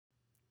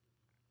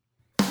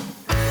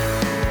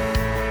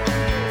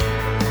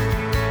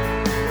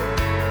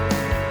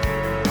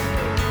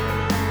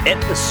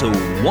episode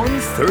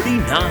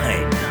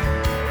 139.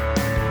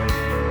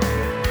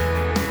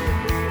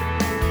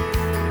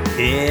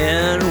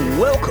 And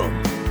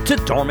welcome to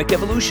Dharmic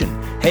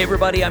Evolution. Hey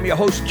everybody, I'm your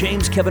host,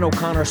 James Kevin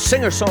O'Connor,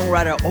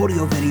 singer-songwriter,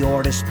 audio-video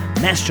artist,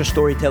 master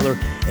storyteller,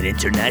 and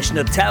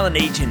international talent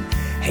agent.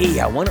 Hey,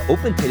 I want to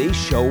open today's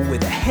show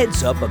with a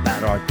heads up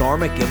about our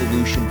Dharmic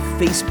Evolution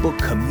Facebook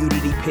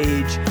community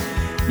page.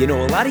 You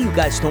know, a lot of you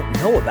guys don't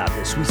know about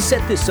this. We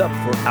set this up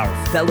for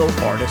our fellow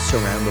artists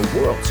around the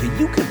world, so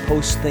you can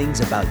post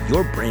things about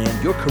your brand,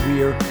 your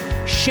career,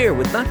 share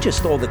with not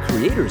just all the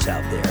creators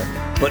out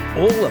there, but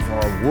all of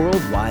our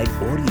worldwide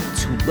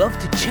audience who love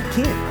to check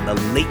in on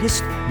the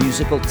latest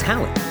musical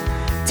talent.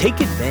 Take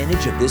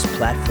advantage of this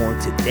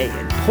platform today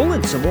and pull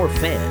in some more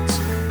fans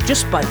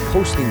just by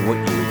posting what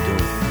you're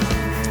doing.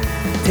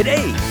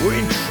 Today, we're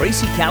in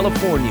Tracy,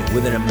 California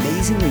with an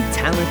amazingly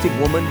talented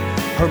woman.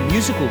 Her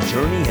musical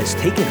journey has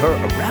taken her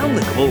around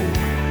the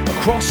globe,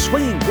 across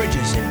swinging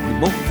bridges in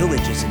remote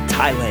villages in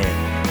Thailand,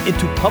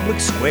 into public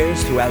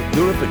squares throughout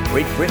Europe and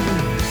Great Britain,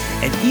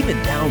 and even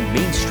down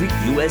Main Street,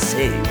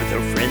 USA with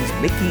her friends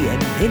Mickey and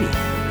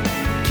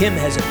Minnie. Kim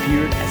has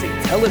appeared as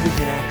a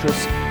television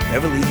actress,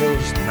 Beverly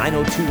Hills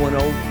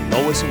 90210,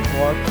 Lois and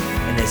Clark,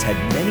 and has had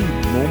many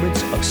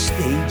moments of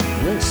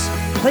stage bliss,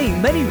 playing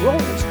many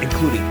roles,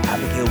 including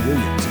Abigail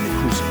Williams in The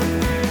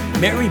Crucible,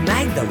 Mary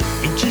Magdalene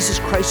in Jesus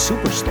Christ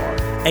Superstar,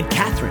 and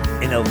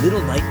Catherine in A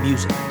Little Night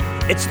Music.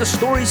 It's the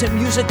stories and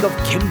music of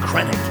Kim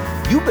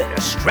Krenik. You better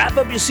strap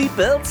up your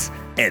seatbelts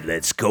and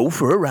let's go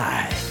for a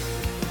ride.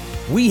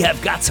 We have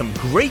got some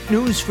great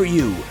news for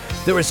you.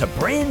 There is a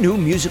brand new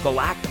musical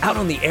act out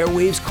on the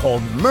airwaves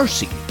called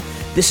Mercy.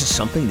 This is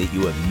something that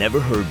you have never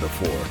heard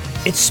before.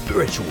 It's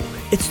spiritual.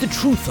 It's the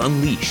truth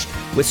unleashed,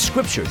 with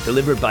scripture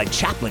delivered by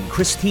chaplain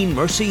Christine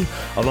Mercy,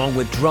 along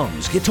with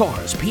drums,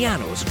 guitars,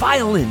 pianos,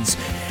 violins,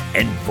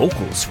 and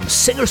vocals from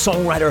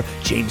singer-songwriter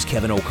James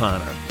Kevin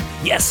O'Connor.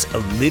 Yes, a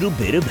little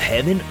bit of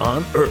heaven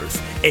on earth,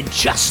 and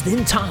just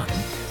in time.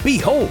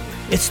 Behold,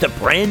 it's the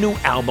brand new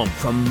album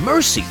from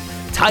Mercy,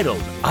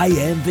 titled I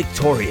Am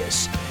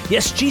Victorious.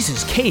 Yes,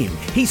 Jesus came,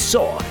 he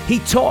saw, he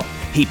taught,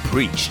 he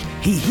preached,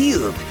 he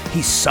healed,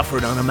 he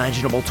suffered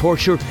unimaginable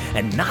torture,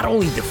 and not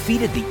only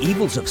defeated the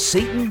evils of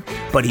Satan,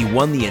 but he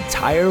won the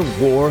entire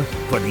war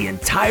for the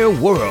entire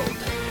world.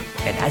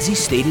 And as he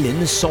stated in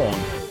the song,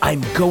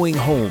 I'm going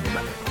home,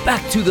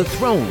 back to the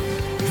throne,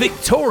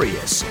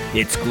 victorious,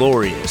 it's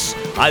glorious.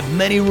 I've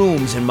many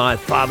rooms in my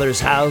Father's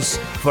house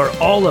for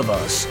all of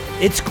us.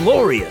 It's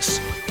glorious.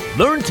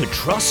 Learn to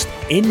trust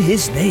in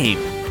his name.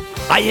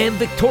 I Am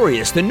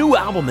Victorious. The new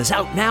album is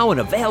out now and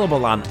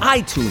available on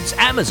iTunes,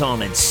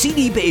 Amazon, and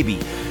CD Baby.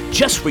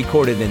 Just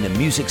recorded in the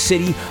Music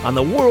City on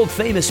the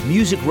world-famous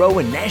Music Row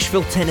in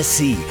Nashville,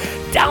 Tennessee.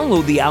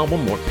 Download the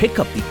album or pick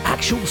up the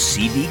actual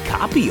CD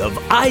copy of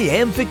I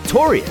Am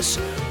Victorious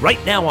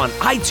right now on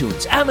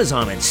iTunes,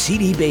 Amazon, and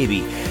CD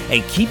Baby.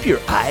 And keep your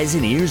eyes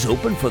and ears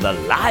open for the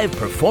live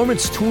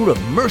performance tour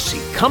of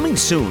Mercy coming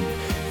soon,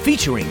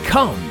 featuring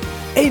Come,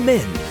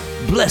 Amen,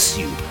 Bless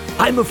You,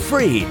 I'm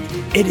Afraid,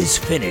 It Is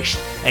Finished,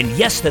 and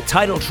yes, the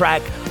title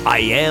track, I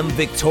Am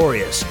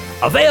Victorious.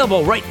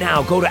 Available right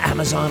now. Go to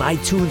Amazon,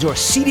 iTunes, or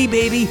CD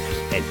Baby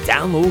and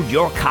download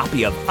your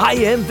copy of I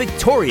Am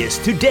Victorious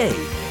today.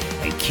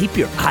 And keep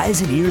your eyes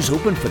and ears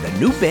open for the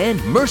new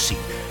band Mercy,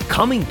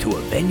 coming to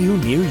a venue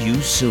near you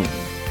soon.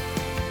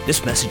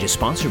 This message is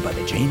sponsored by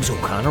the James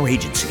O'Connor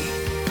Agency.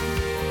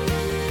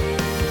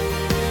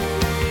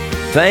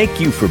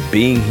 Thank you for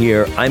being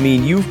here. I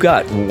mean, you've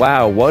got,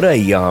 wow, what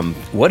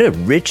a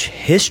rich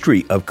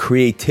history of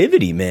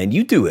creativity, man.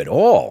 You do it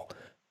all.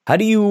 How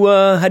do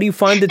you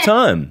find the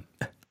time?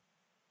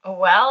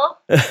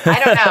 Well,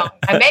 I don't know.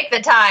 I make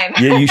the time.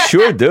 Yeah, you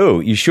sure do.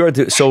 You sure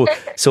do. So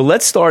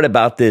let's start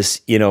about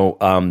this,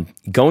 going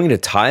to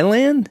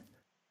Thailand,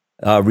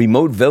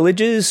 remote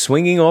villages,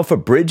 swinging off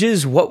of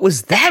bridges. What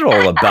was that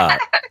all about?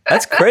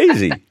 That's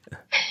crazy.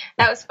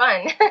 That was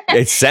fun.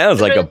 It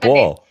sounds like really a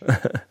ball.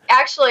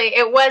 Actually,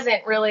 it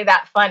wasn't really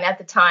that fun at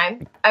the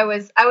time. I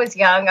was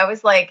young. I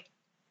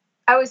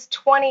was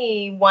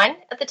 21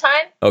 at the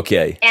time.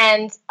 Okay.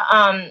 And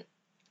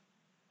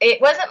it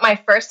wasn't my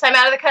first time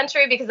out of the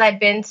country because I'd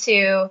been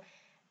to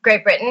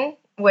Great Britain,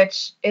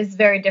 which is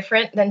very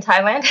different than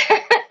Thailand.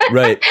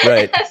 Right.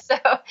 So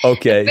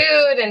okay. The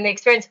food and the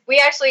experience.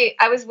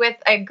 I was with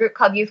a group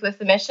called Youth with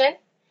the Mission.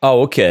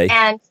 Oh, okay.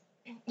 And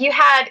you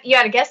had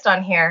a guest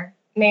on here,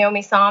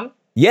 Naomi Som.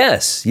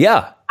 Yes,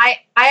 yeah. I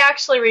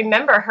actually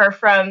remember her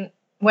from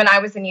when I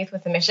was in Youth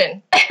with the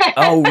Mission.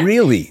 Oh,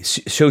 really?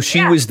 So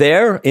she was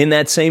there in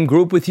that same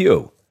group with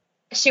you?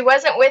 She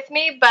wasn't with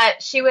me,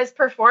 but she was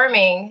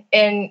performing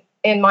in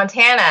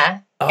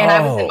Montana, and I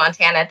was in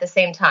Montana at the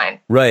same time.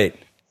 Right.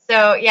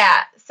 So,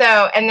 yeah. So,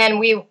 and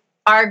then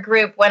our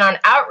group went on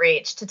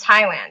outreach to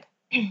Thailand.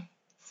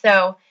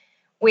 So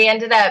we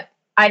ended up,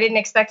 I didn't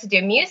expect to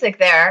do music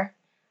there,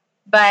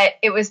 but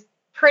it was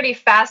pretty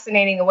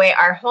fascinating the way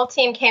our whole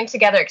team came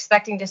together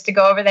expecting just to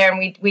go over there.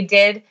 And we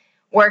did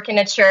work in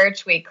a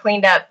church. We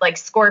cleaned up like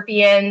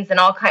scorpions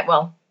and all kind.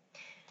 Well,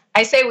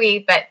 I say we,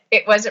 but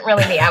it wasn't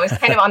really me. I was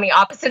kind of on the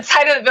opposite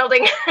side of the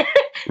building.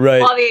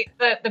 Right. While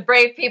the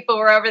brave people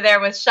were over there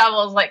with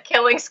shovels, like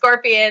killing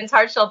scorpions,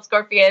 hard-shelled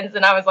scorpions,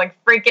 and I was like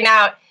freaking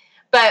out.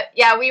 But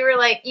yeah, we were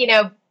like,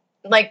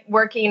 like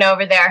working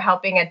over there,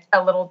 helping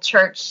a little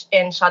church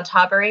in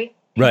Chantaburi.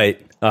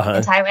 Right. In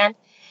Thailand.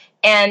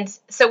 And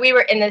so we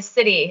were in the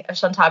city of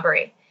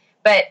Chantaburi,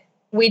 but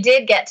we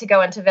did get to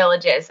go into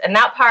villages. And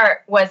that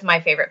part was my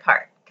favorite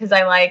part because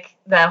I like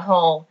the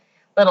whole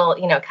little,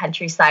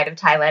 countryside of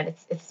Thailand.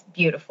 It's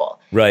beautiful.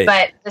 Right.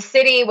 But the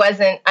city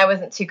I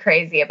wasn't too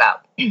crazy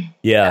about.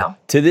 Yeah. So.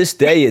 To this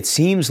day, it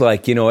seems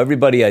like,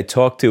 everybody I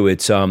talk to,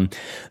 it's,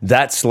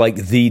 that's like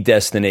the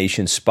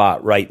destination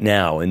spot right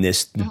now in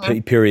this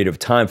period of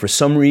time. For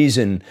some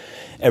reason,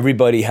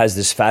 everybody has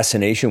this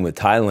fascination with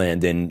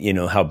Thailand and,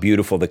 how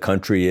beautiful the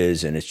country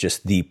is. And it's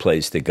just the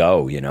place to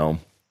go, Yeah.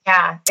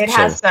 It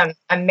has some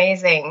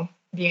amazing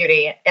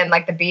beauty and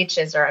like the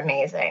beaches are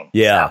amazing.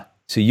 Yeah.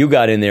 So you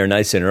got in there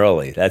nice and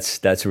early.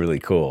 That's really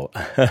cool.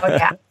 Oh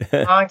yeah,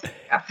 long time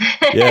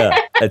ago. Yeah,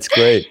 that's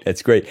great.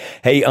 That's great.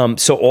 Hey,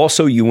 so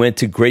also you went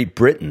to Great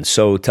Britain.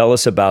 So tell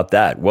us about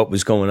that. What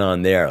was going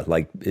on there?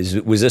 Like,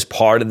 was this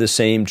part of the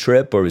same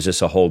trip, or was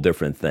this a whole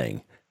different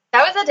thing?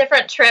 That was a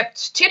different trip.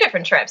 2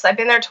 different trips. I've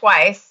been there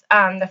twice.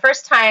 The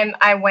first time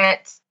I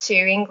went to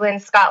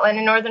England, Scotland,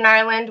 and Northern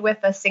Ireland with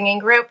a singing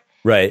group,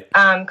 right?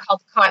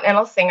 Called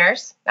Continental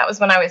Singers. That was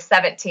when I was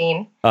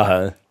 17.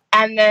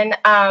 And then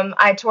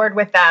I toured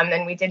with them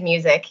and we did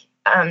music.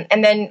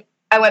 And then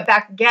I went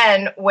back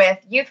again with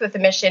Youth with a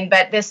Mission,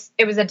 but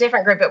it was a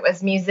different group. It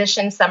was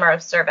Musician Summer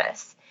of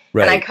Service.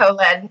 Right. And I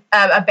co-led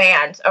a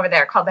band over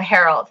there called the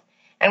Herald.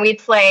 And we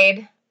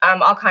played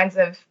all kinds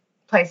of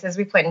places.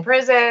 We played in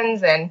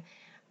prisons and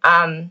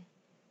we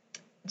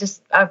did,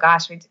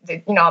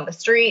 on the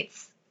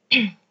streets.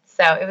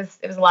 So it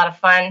was a lot of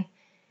fun.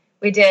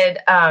 We did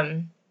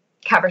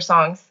cover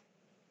songs.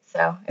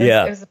 So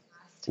it was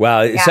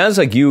wow, it sounds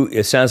like you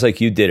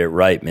did it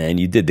right, man.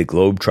 You did the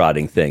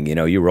globe-trotting thing,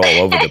 you were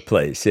all over the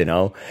place,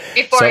 Before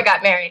I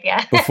got married,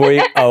 yeah.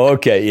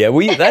 Okay, yeah.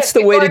 Well, that's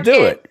the way to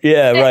do it.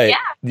 Yeah, right.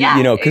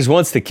 Yeah. Because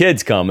once the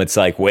kids come, it's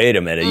like, wait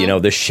a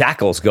minute, the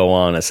shackles go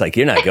on. It's like,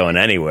 you're not going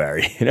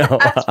anywhere,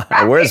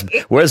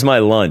 Right. Where's my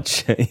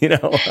lunch,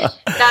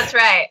 That's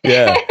right.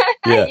 Yeah.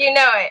 You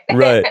know it.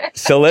 Right.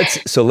 So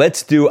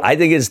let's do, I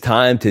think it's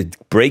time to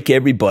break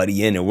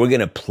everybody in and we're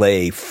going to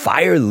play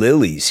Fire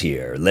Lilies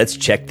here. Let's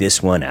check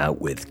this one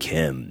out with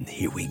Kim.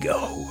 Here we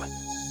go.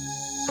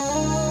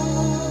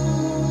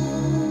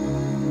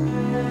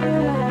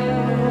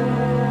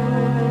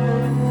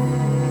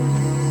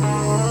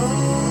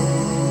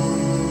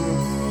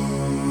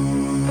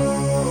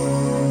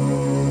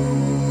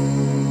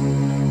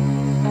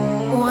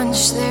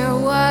 Once there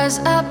was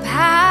a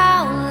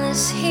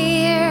palace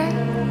here.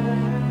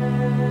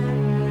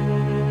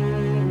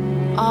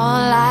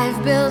 All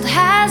I've built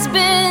has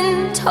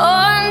been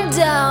torn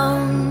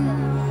down.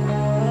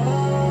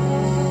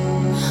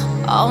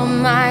 All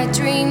my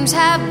dreams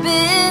have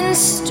been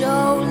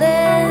stolen.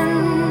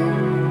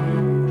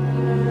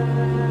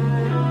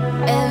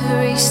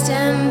 Every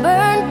stem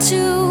burned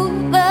to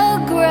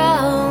the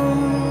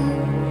ground.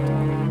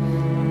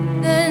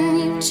 Then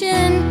you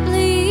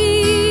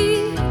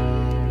gently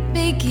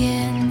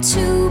begin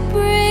to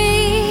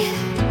breathe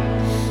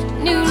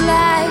new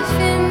life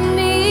in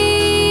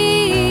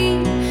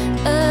me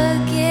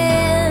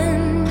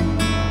again.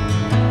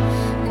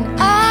 And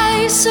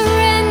I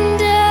surrender.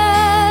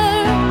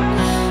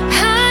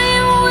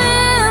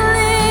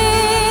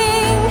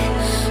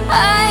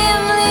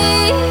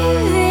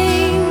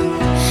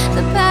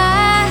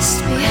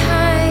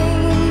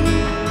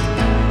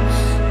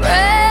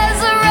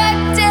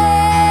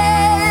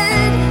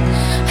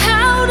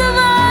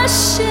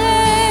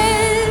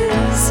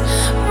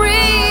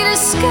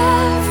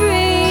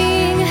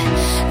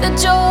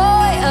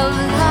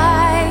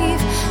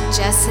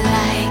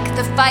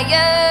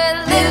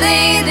 Fire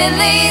lily,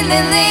 lily,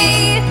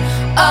 lily,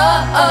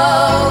 oh,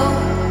 oh.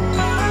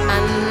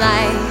 I'm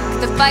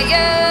like the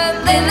fire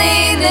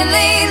lily,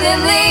 lily,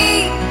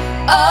 lily,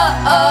 oh,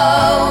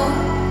 oh.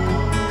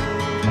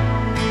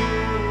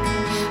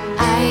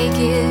 I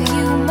give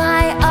you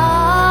my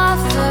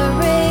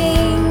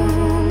offering.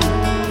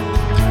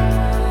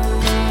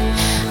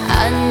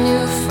 A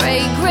new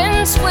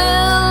fragrance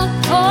will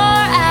pour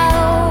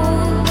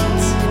out.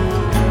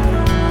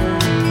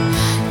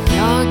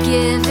 You're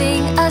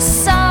giving a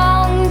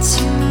song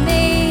to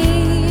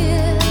me,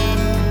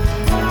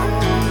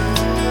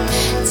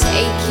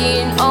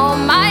 taking all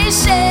my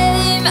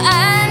shame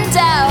and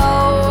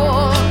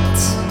doubt,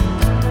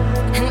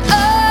 and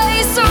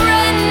I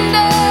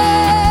surrender.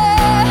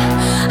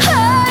 I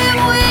am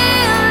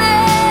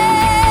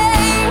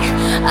willing.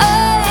 I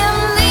am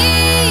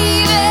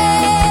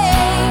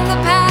leaving the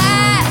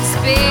past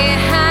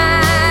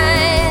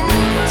behind,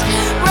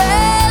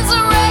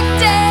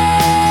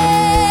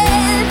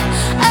 resurrected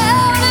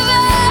out of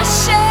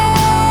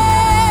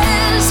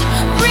ashes,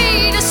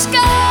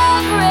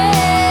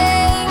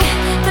 rediscovering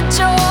the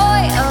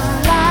joy of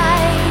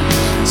life,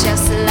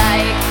 just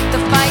like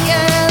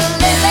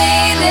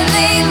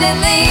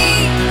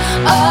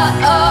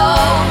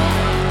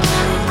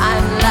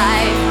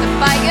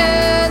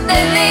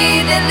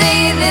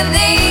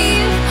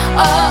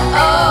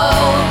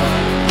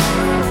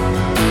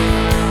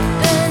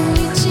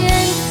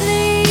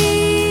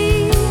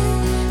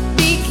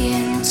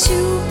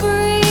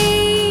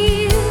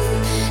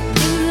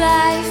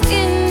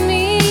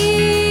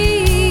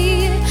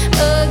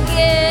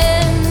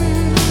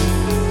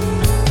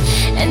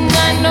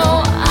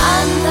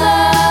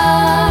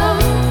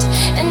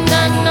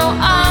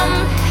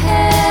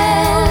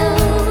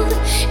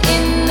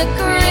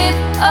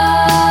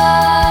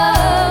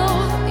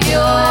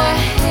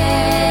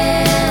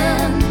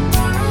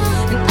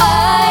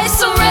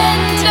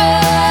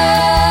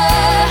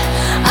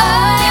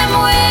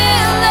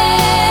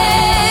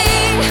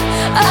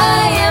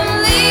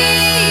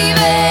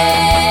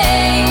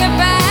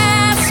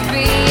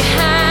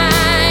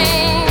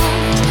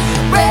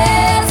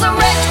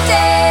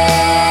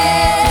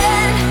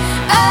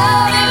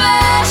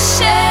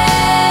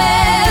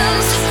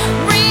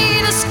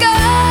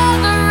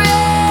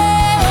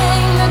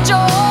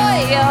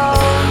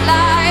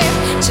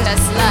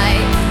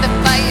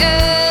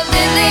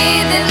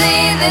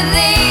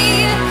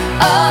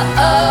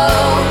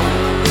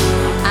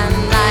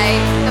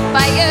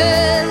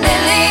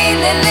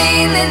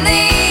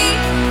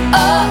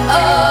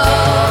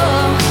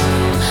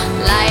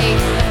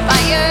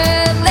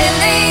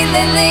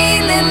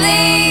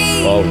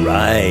lilies. All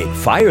right,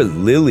 Fire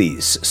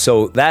Lilies.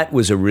 So that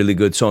was a really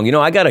good song. You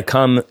know, I got to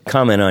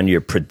comment on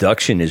your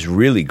production is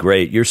really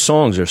great. Your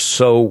songs are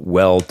so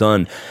well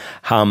done.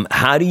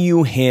 How do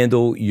you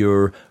handle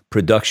your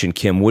production,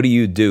 Kim? What do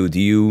you do? Do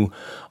you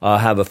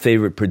have a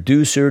favorite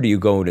producer? Do you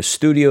go in a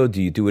studio?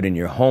 Do you do it in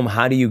your home?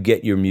 How do you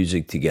get your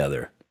music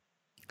together?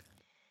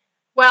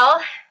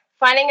 Well,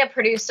 finding a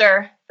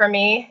producer for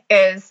me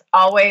is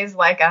always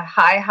like a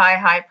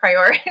high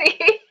priority.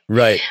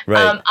 Right.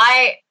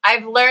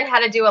 I've learned how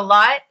to do a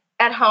lot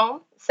at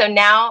home. So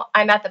now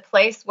I'm at the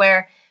place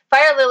where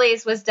Fire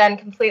Lilies was done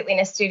completely in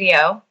a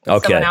studio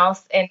with someone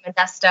else in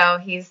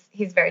Modesto. He's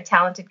a very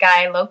talented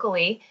guy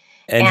locally.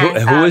 And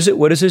who is it?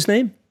 What is his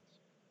name?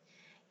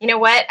 You know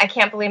what? I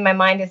can't believe my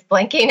mind is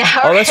blanking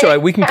out. Oh, that's all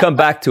right. We can come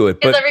back to it.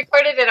 Because I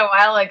recorded it a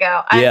while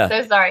ago. I'm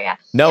so sorry. Yeah.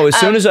 No, as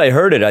soon as I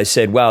heard it, I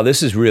said, wow,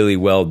 this is really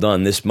well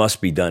done. This must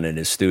be done in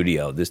his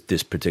studio.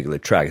 This particular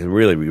track is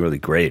really, really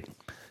great.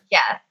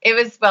 Yeah, it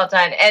was well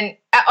done. And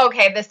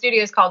the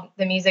studio is called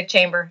The Music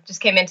Chamber. Just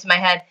came into my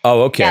head.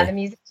 Oh, okay. Yeah, The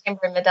Music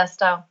Chamber in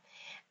Modesto.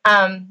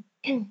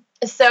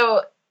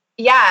 So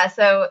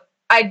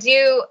I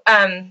do,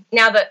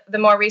 now the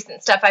more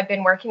recent stuff I've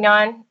been working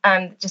on,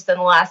 just in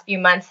the last few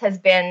months has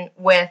been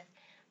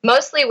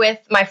mostly with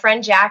my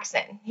friend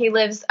Jackson. He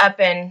lives up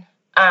in,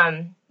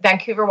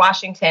 Vancouver,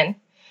 Washington,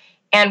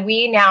 and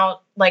we now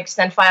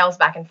send files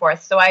back and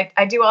forth. So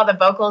I do all the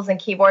vocals and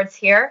keyboards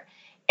here,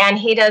 and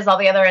he does all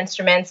the other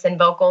instruments and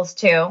vocals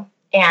too.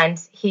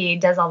 And he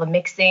does all the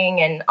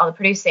mixing and all the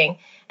producing,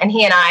 and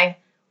he and I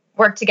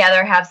work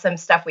together, have some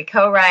stuff we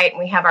co-write, and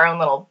we have our own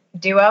little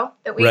duo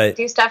that we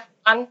do stuff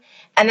on.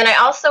 And then I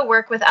also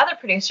work with other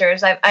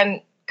producers.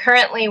 I'm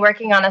currently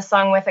working on a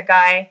song with a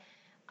guy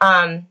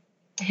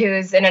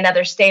who's in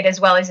another state as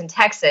well. He's in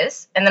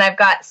Texas. And then I've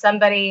got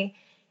somebody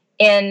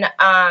in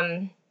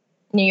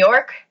New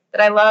York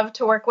that I love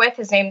to work with.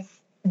 His name's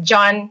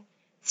John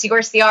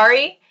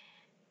Sigorciari.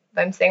 If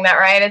I'm saying that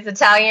right, it's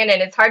Italian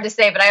and it's hard to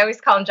say, but I always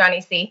call him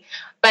Johnny C.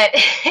 But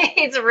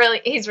he's really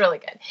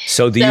good.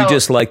 So do you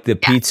just like the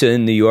pizza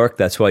in New York?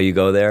 That's why you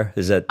go there?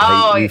 Is that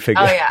how you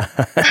figure? Oh, yeah.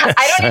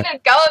 I don't even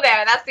go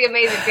there. That's the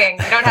amazing thing.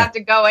 You don't have to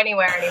go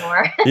anywhere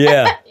anymore.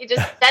 Yeah. You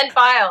just send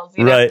files.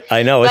 You know? Right.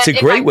 I know. It's a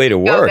great way to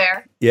work.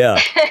 There, yeah.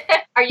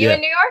 Are you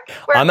in New York?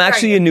 I'm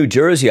actually in New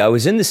Jersey. I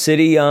was in the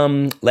city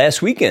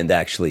last weekend,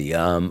 actually.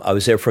 I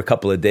was there for a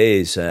couple of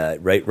days,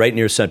 right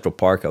near Central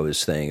Park I was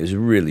staying. It was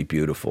really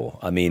beautiful.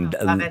 I mean,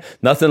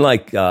 nothing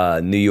like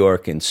New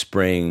York in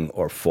spring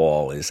or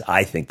fall is,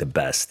 I think, the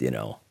best,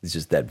 It's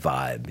just that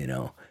vibe,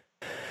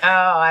 Oh,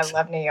 I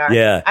love New York.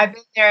 Yeah. I've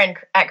been there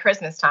at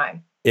Christmas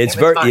time. It's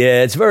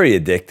very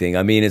addicting.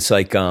 I mean, it's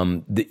like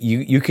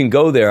you can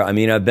go there. I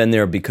mean, I've been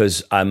there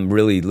because I'm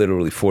really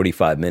literally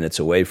 45 minutes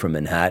away from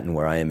Manhattan,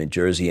 where I am in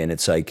Jersey, and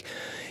it's like,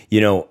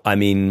 I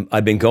mean,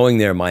 I've been going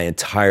there my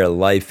entire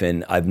life,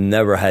 and I've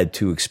never had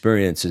two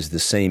experiences the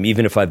same,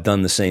 even if I've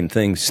done the same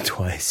things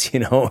twice.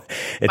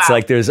 It's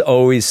like there's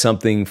always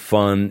something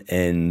fun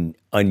and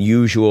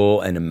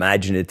unusual and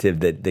imaginative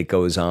that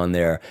goes on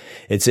there.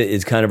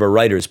 It's kind of a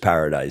writer's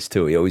paradise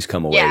too. You always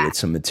come away with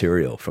some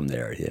material from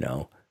there.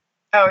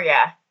 Oh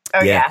yeah.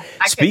 Oh yeah.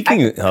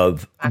 Speaking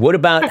of, what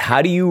about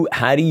how do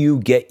you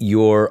get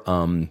your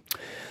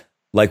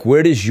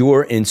where does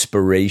your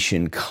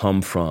inspiration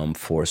come from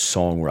for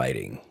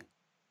songwriting?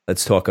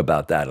 Let's talk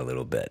about that a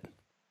little bit.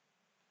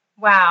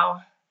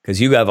 Wow. Because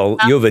you have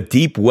a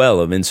deep well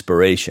of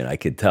inspiration, I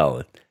could tell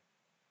it.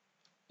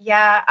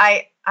 Yeah,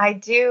 I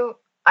do.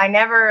 I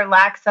never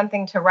lack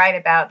something to write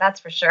about. That's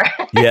for sure.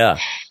 Yeah.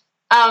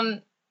 I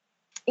mean,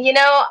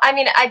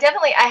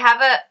 I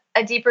have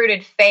a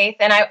deep-rooted faith,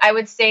 and I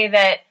would say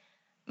that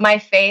my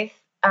faith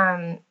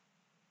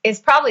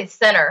is probably the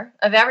center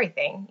of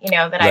everything,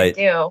 that I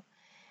do.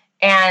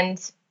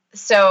 And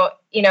so,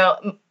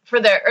 for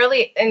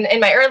in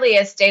my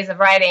earliest days of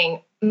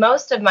writing,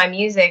 most of my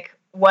music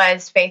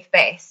was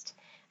faith-based.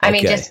 I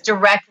mean, just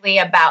directly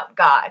about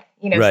God,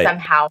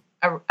 somehow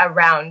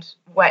around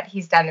what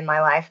he's done in my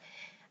life.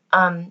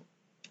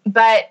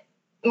 But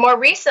more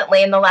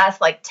recently, in the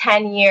last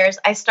 10 years,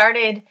 I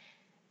started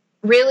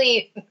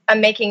really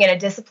making it a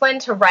discipline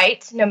to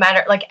write no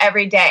matter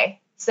every day.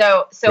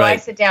 So I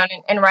sit down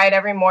and write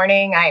every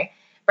morning. I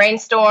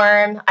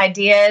brainstorm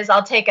ideas.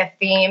 I'll take a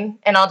theme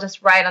and I'll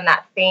just write on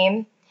that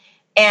theme.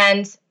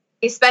 And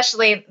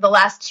especially the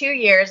last 2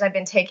 years, I've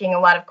been taking a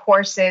lot of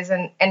courses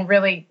and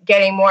really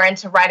getting more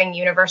into writing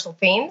universal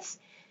themes.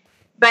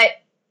 But,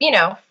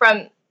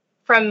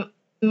 from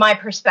my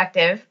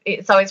perspective,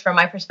 it's always from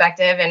my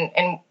perspective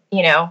and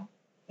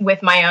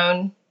with my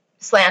own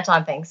slant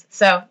on things.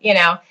 So,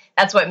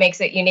 that's what makes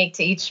it unique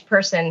to each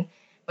person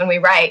when we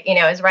write,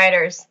 as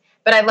writers.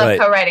 But I love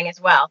co-writing as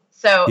well.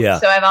 So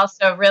I've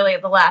also really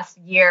the last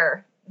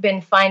year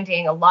been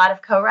finding a lot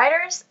of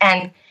co-writers,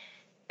 and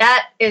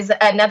that is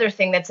another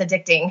thing that's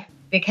addicting,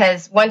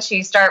 because once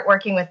you start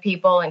working with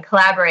people and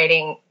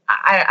collaborating,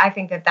 I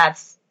think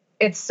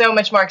it's so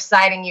much more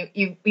exciting.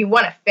 You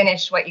want to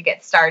finish what you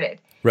get started.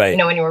 Right.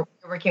 When you're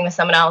working with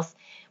someone else.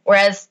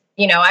 Whereas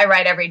I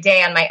write every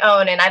day on my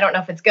own and I don't know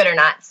if it's good or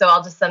not. So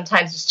I'll just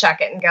sometimes just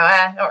chuck it and go,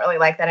 I don't really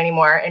like that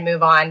anymore and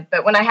move on.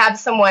 But when I have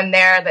someone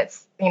there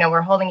that's,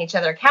 we're holding each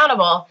other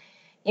accountable,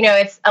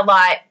 it's a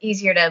lot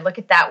easier to look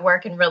at that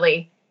work and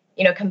really,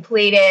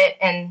 complete it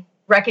and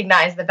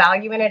recognize the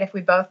value in it if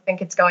we both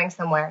think it's going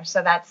somewhere.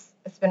 So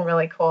it's been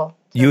really cool.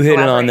 You hit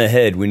it on the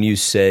head when you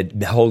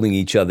said holding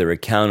each other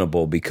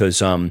accountable,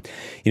 because,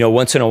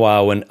 once in a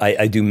while when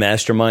I do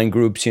mastermind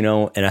groups, and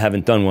I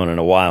haven't done one in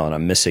a while and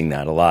I'm missing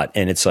that a lot.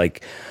 And it's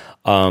like,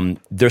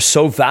 they're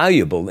so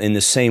valuable in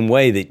the same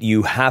way that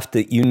you have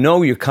to,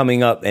 you're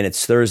coming up and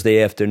it's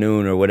Thursday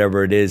afternoon or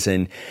whatever it is,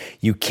 and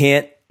you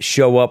can't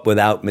show up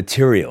without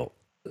material.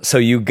 So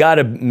you got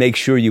to make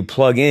sure you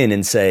plug in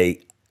and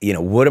say,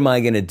 what am I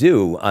going to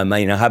do? I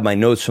might have my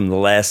notes from the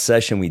last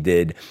session we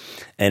did.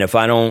 And if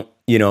I don't,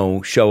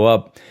 show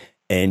up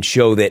and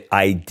show that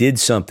I did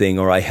something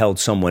or I held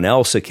someone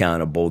else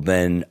accountable,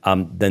 then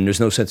there's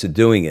no sense of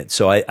doing it.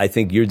 So I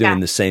think you're doing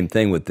the same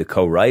thing with the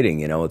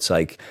co-writing. It's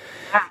like,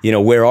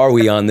 where are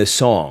we on this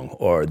song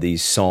or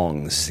these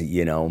songs?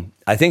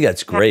 I think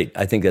that's great.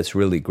 I think that's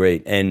really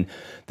great. And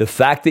the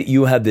fact that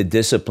you have the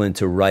discipline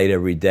to write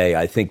every day,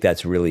 I think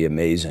that's really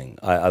amazing.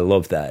 I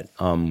love that.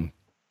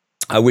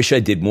 I wish I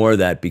did more of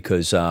that,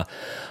 because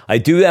I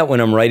do that when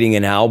I'm writing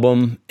an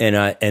album, and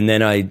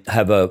then I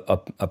have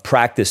a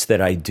practice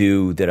that I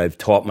do that I've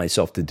taught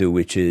myself to do,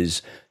 which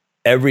is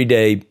every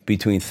day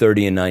between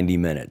 30 and 90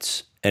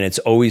 minutes. And it's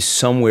always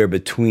somewhere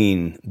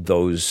between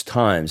those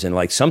times. And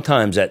like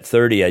sometimes at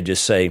 30, I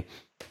just say,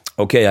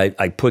 okay,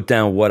 I put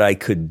down what I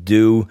could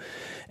do.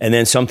 And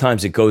then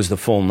sometimes it goes the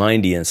full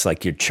 90 and it's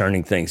like you're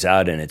churning things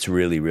out and it's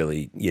really,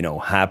 really,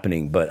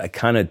 happening. But I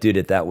kind of did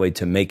it that way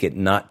to make it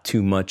not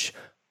too much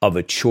of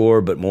a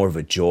chore, but more of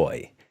a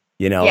joy,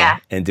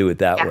 and do it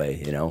that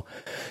way,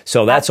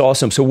 So that's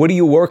awesome. So what are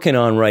you working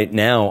on right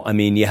now? I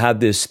mean, you have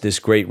this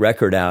great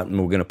record out, and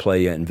we're going to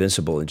play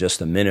Invincible in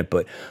just a minute,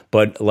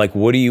 but like,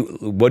 what are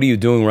you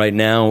doing right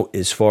now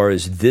as far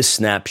as this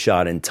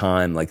snapshot in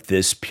time, like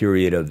this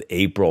period of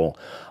April?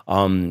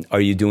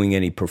 Are you doing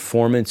any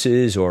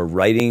performances or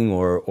writing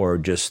or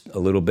just a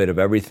little bit of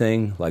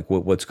everything? Like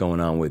what's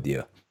going on with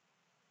you?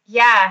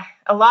 Yeah,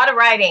 a lot of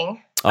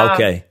writing.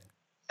 Okay.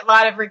 A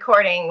lot of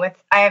recording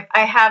I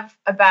have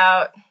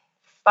about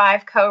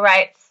 5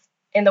 co-writes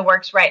in the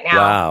works right now.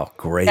 Wow,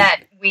 great.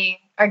 That we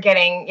are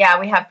getting.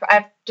 I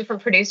have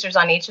different producers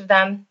on each of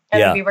them,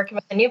 and we'll be working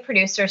with a new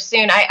producer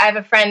soon. I have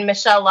a friend,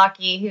 Michelle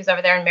Lockie, who's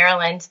over there in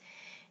Maryland,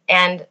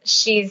 and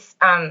she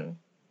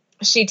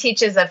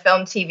teaches a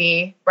film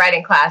TV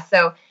writing class.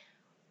 So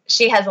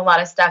she has a lot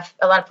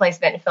of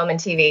placement in film and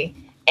TV,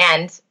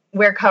 and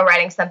we're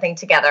co-writing something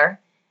together,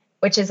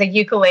 which is a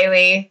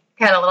ukulele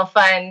kind of little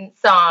fun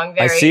song.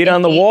 I see it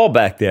on the wall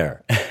back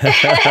there. You see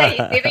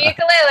the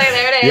ukulele,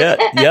 there it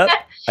is. Yep.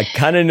 I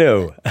kind of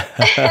knew.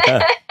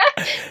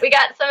 We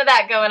got some of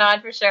that going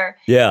on for sure.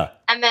 Yeah.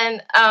 And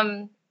then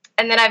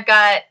I've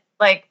got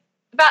like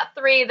about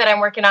 3 that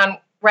I'm working on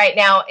right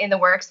now in the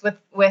works with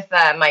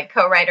my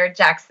co-writer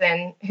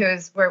Jackson,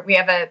 we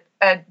have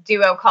a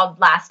duo called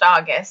Last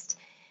August.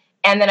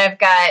 And then I've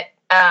got,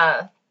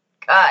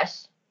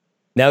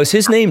 Now is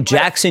his name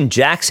Jackson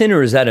Jackson,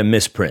 or is that a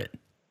misprint?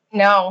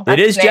 No. It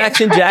is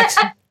Jackson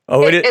Jackson?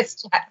 Oh, it is?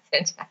 It's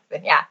Jackson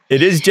Jackson, yeah.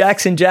 It is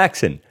Jackson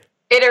Jackson.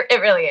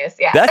 It really is,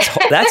 yeah.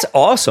 That's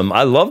awesome.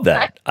 I love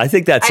that. I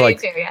think that's I do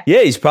too, yeah.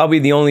 Yeah, he's probably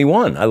the only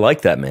one. I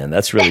like that, man.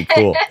 That's really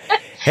cool.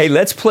 Hey,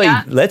 let's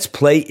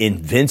play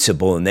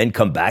Invincible and then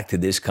come back to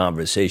this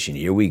conversation.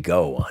 Here we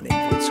go on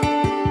Invincible.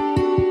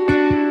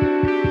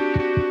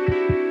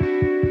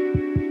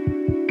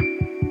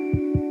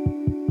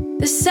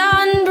 The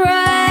sun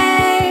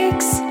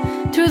breaks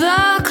through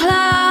the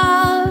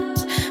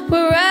clouds.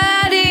 We're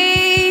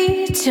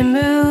ready to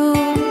move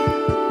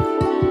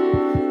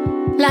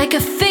like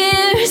a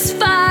fierce,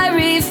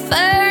 fiery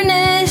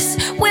furnace.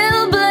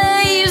 We'll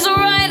blaze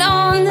right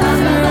on the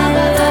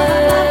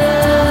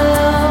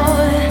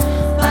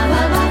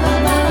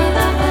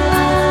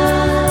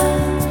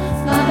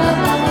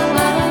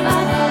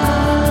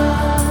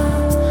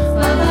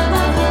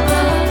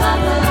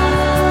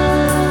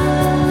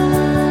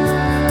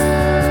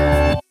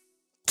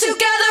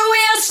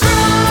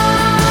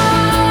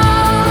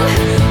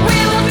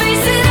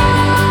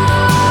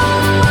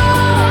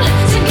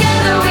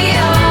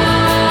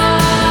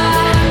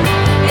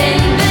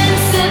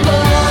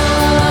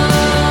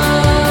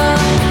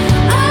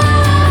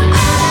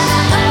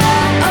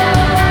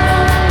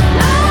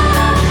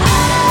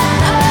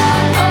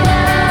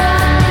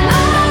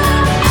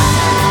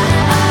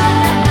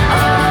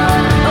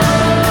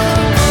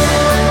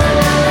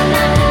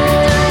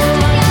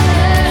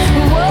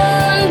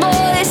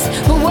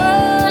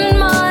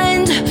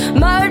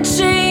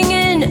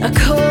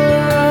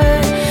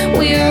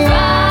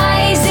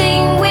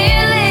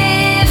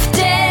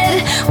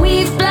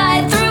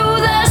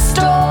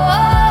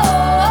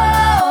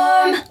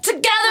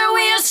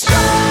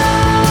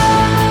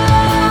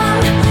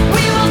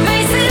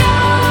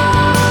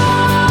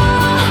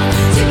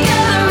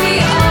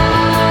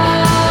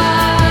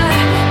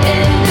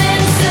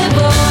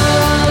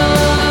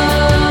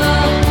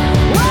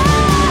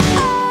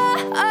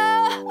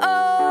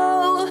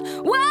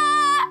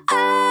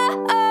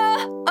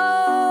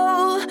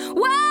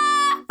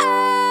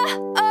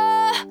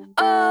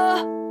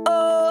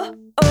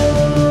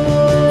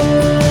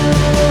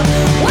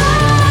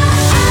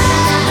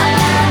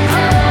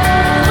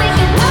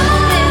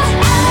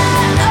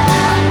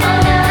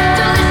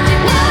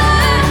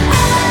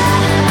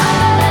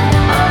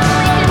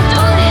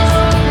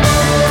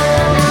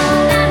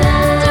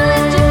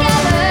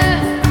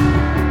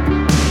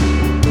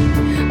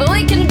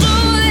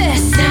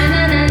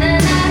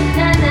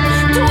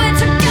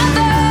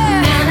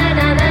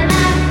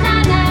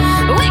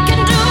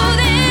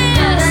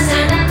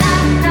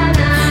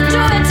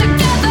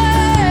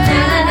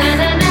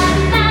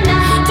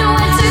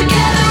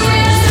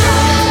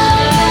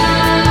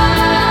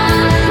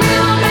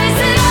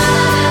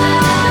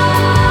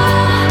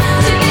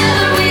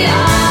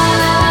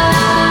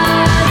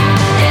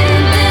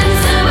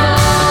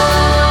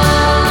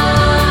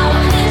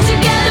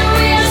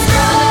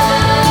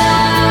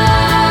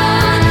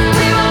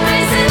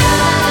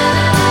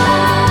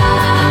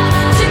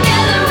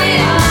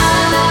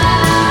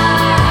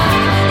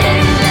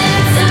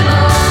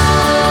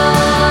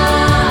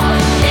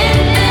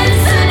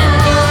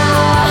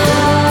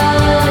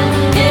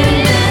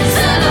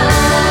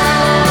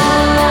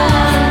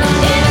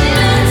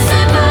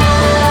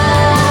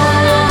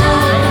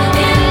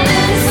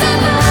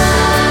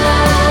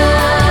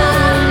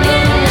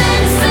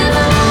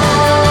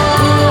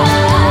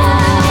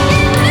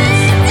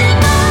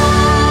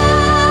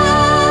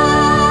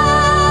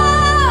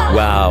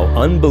Wow,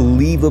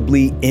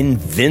 unbelievably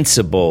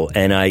invincible.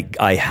 And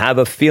I have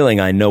a feeling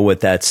I know what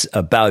that's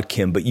about,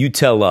 Kim, but you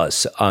tell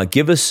us.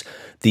 Give us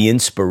the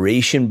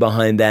inspiration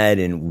behind that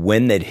and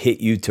when that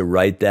hit you to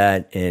write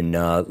that. And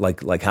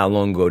like how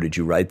long ago did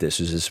you write this?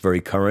 Is this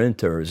very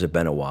current or has it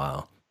been a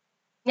while?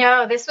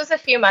 No, this was a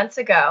few months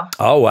ago.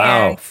 Oh,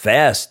 wow. And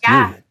fast.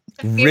 yeah,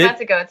 Dude. a few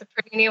months ago. It's a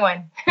pretty new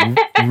one.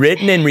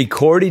 Written and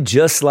recorded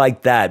just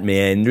like that,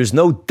 man. There's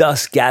no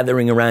dust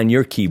gathering around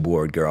your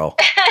keyboard, girl.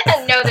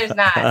 No, there's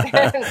not.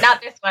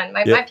 Not this one.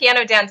 My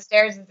piano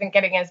downstairs isn't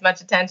getting as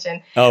much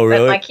attention. Oh,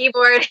 really? But my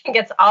keyboard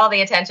gets all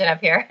the attention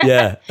up here.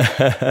 Yeah.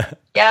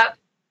 Yep.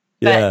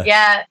 But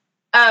yeah.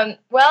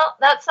 Well,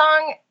 that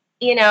song,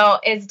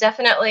 is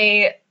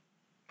definitely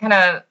kind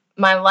of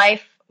my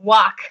life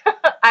walk,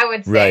 I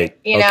would say.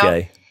 Right.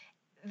 Okay.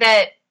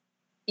 That,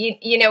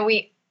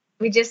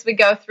 we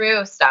go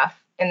through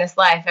stuff in this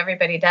life.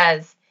 Everybody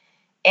does.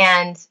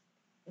 And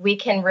we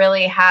can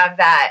really have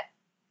that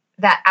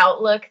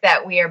outlook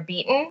that we are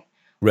beaten,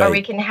 right. or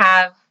we can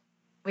have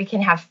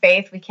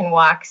faith, we can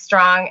walk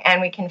strong,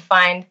 and we can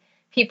find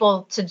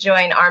people to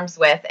join arms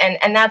with.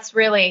 And that's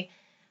really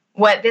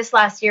what this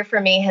last year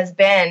for me has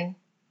been.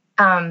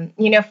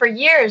 For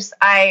years,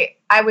 I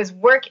was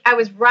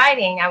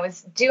writing, I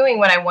was doing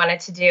what I wanted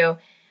to do,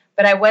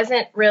 but I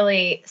wasn't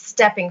really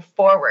stepping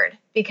forward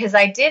because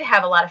I did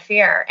have a lot of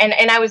fear.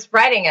 And I was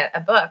writing a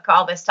book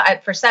all this time.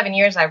 For 7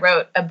 years, I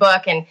wrote a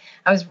book, and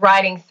I was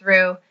writing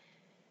through,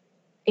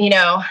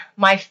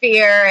 my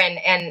fear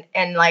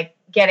and like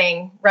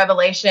getting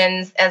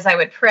revelations as I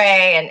would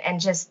pray and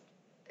just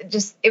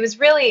it was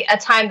really a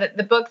time that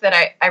the book that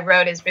I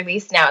wrote is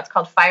released now. It's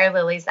called Fire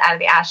Lilies Out of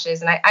the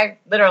Ashes. And I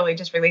literally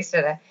just released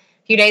it a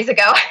few days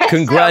ago.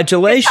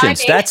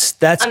 Congratulations. So,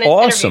 that's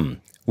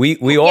awesome.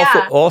 We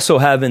also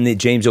have in the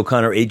James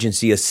O'Connor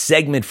Agency a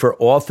segment for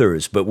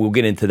authors, but we'll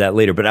get into that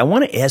later. But I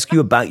want to ask you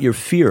about your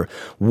fear.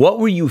 What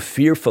were you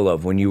fearful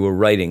of when you were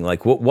writing?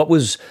 Like what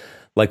was,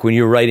 like when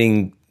you're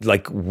writing,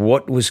 like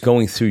what was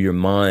going through your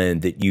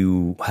mind that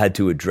you had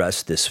to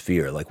address this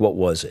fear? Like what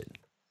was it?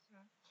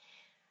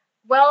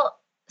 Well,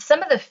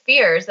 some of the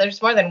fears,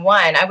 there's more than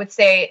one, I would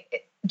say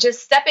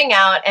just stepping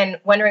out and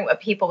wondering what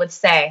people would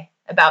say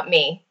about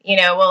me.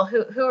 Well,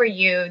 who are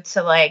you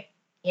to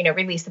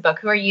release the book?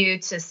 Who are you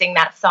to sing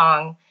that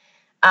song?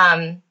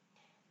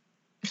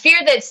 Fear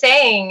that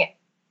saying,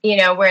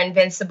 we're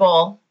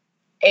invincible,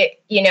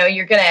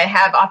 you're going to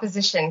have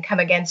opposition come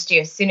against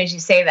you as soon as you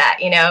say that,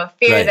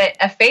 fear right.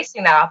 that of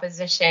facing that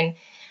opposition.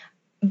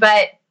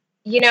 But,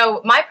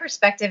 my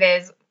perspective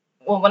is,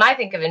 well, when I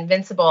think of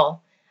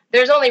invincible,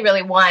 there's only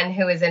really one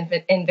who is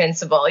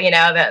invincible,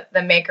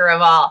 the maker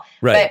of all.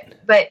 Right.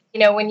 But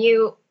when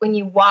you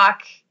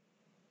walk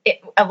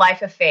a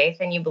life of faith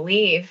and you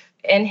believe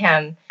in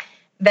him,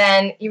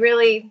 then you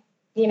really,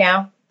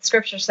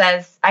 scripture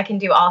says, I can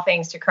do all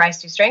things through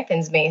Christ who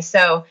strengthens me.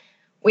 So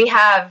we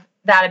have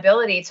that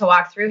ability to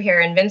walk through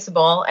here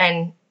invincible.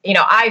 And,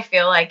 I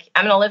feel like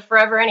I'm going to live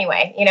forever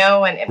anyway,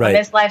 and when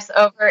this life's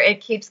over,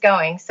 it keeps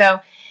going.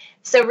 So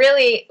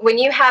really, when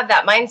you have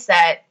that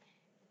mindset,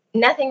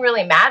 nothing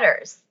really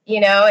matters.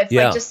 It's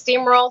like just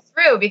steamroll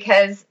through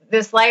because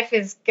this life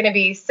is going to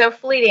be so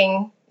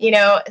fleeting,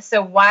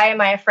 so why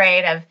am I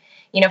afraid of,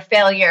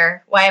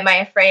 failure? Why am I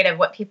afraid of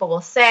what people will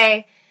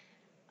say?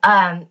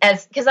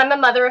 Because I'm a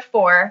mother of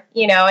four,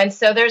 and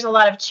so there's a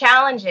lot of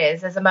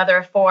challenges as a mother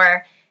of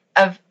four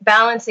of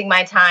balancing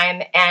my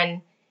time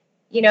and,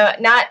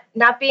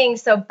 not being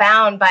so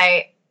bound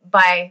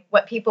by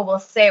what people will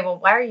say. Well,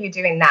 why are you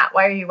doing that?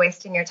 Why are you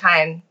wasting your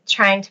time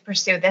trying to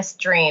pursue this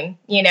dream?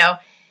 You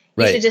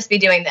should just be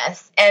doing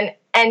this.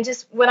 And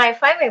just when I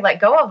finally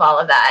let go of all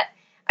of that,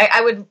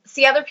 I would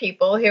see other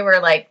people who were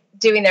like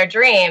doing their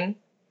dream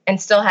and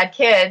still had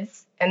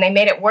kids, and they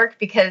made it work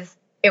because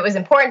it was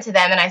important to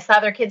them. And I saw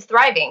their kids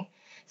thriving.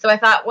 So I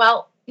thought,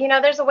 well,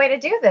 there's a way to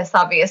do this,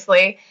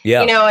 obviously,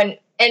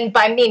 and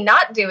by me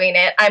not doing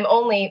it, I'm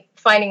only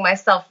finding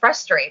myself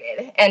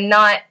frustrated and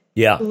not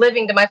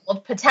living to my full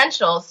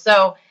potential.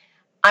 So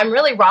I'm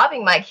really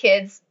robbing my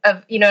kids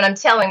of, and I'm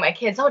telling my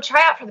kids,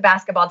 try out for the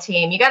basketball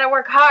team. You got to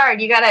work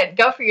hard. You got to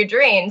go for your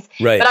dreams.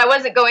 Right. But I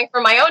wasn't going for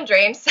my own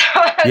dreams. So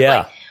I was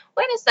like,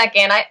 wait a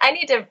second, I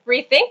need to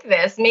rethink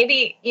this.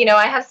 Maybe,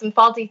 I have some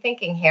faulty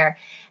thinking here.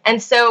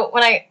 And so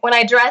when I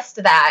addressed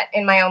that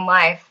in my own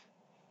life,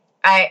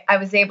 I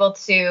was able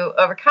to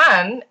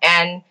overcome.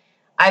 And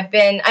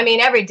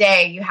every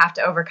day you have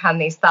to overcome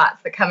these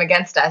thoughts that come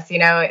against us.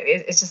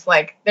 It's just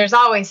like, there's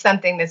always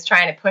something that's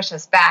trying to push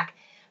us back.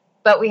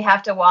 But we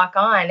have to walk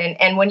on.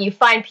 And when you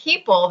find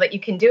people that you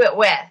can do it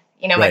with,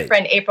 my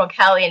friend April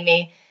Kelly and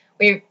me,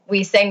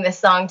 we sang this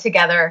song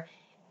together.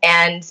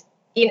 And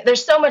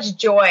there's so much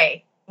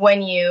joy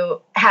when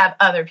you have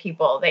other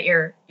people that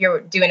you're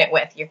doing it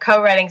with. You're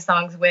co-writing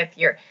songs with,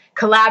 you're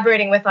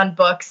collaborating with on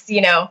books,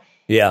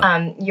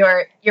 I'm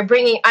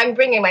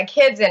bringing my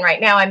kids in right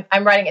now.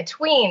 I'm writing a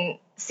tween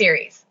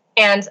series.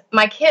 And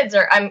my kids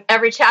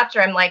every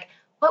chapter, I'm like,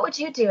 what would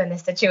you do in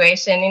this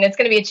situation? And it's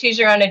going to be a choose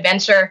your own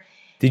adventure.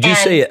 Did you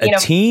say a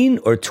teen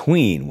or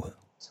tween?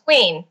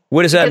 Tween.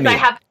 What does that mean?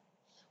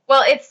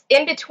 Well, it's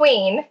in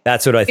between.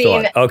 That's what I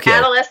being thought. Okay.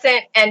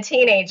 Adolescent and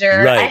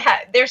teenager. Right.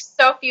 There's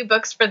so few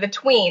books for the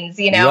tweens,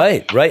 you know?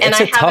 Right. And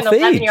It's I a have tough an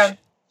 11 age. year old.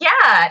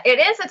 Yeah, it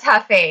is a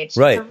tough age.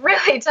 Right. It's a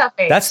really tough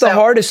age. That's the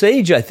hardest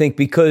age, I think,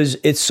 because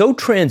it's so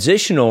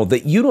transitional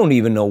that you don't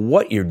even know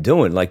what you're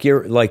doing.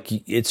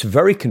 It's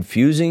very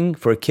confusing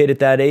for a kid at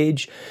that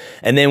age.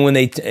 And then when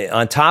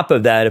on top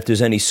of that, if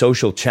there's any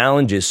social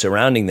challenges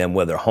surrounding them,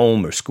 whether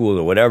home or school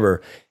or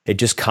whatever, it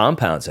just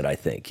compounds it, I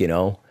think, you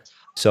know?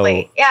 So,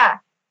 yeah.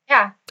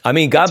 I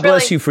mean, God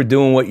bless you for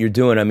doing what you're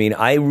doing. I mean,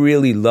 I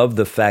really love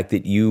the fact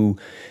that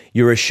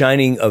you're a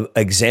shining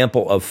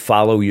example of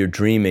follow your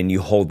dream, and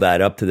you hold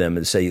that up to them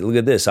and say, look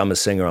at this, I'm a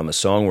singer, I'm a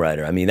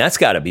songwriter. I mean, that's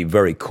got to be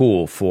very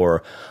cool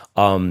for,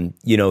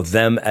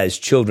 them as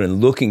children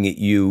looking at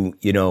you,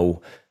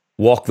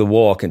 walk the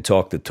walk and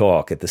talk the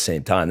talk at the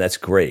same time. That's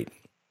great.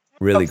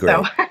 Really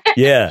great. So.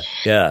 Yeah.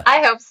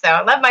 I hope so.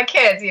 I love my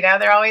kids,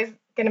 they're always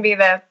going to be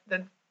the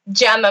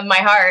gem of my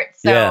heart.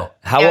 So, yeah.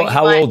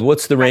 How old?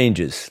 What's the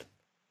ranges?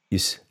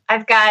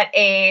 I've got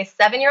a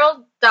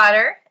 7-year-old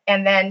daughter,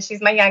 and then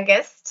she's my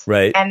youngest.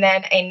 Right. And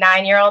then a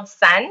 9-year-old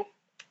son,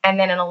 and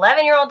then an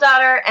 11-year-old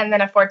daughter, and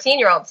then a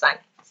 14-year-old son.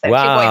 So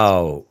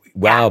wow. 2 boys.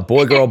 Yeah.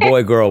 Boy, girl,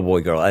 boy, girl,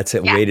 boy, girl. That's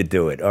a way to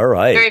do it. All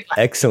right. Very blessed.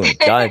 Excellent.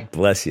 God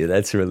bless you.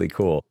 That's really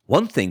cool.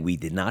 One thing we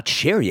did not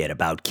share yet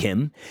about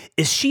Kim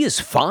is she is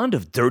fond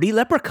of dirty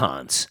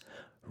leprechauns.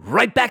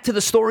 Right back to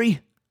the story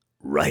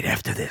right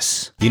after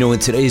this. In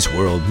today's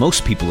world,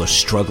 most people are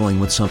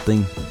struggling with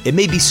something. It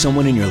may be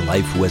someone in your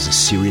life who has a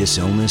serious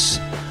illness,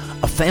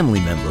 a family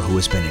member who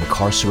has been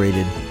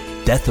incarcerated,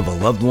 death of a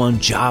loved one,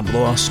 job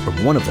loss, or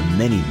one of the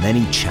many,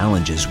 many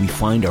challenges we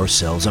find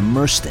ourselves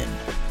immersed in.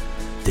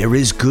 There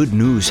is good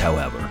news,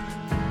 however,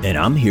 and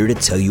I'm here to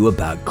tell you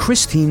about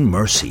Christine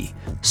Mercy,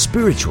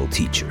 spiritual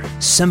teacher,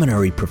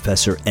 seminary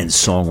professor, and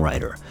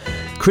songwriter.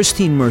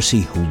 Christine Mercy,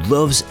 who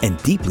loves and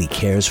deeply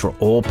cares for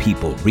all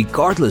people,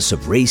 regardless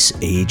of race,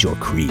 age, or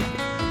creed.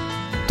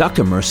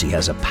 Dr. Mercy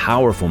has a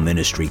powerful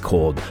ministry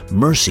called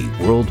Mercy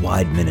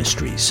Worldwide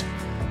Ministries.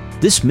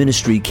 This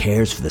ministry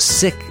cares for the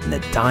sick and the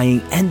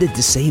dying and the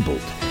disabled.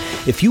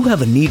 If you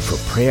have a need for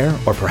prayer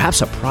or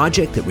perhaps a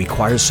project that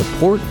requires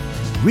support,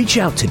 reach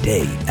out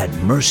today at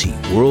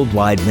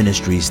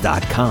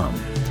mercyworldwideministries.com.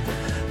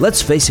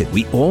 Let's face it,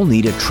 we all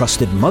need a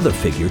trusted mother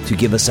figure to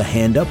give us a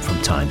hand up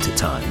from time to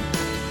time.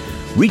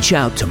 Reach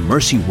out to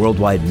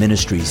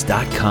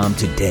mercyworldwideministries.com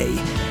today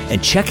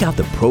and check out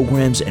the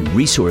programs and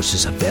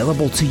resources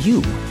available to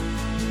you.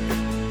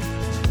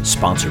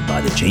 Sponsored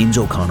by the James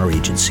O'Connor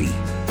Agency.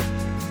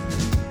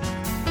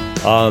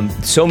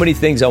 So many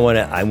things I want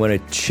to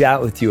chat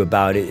with you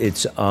about.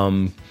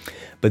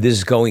 But this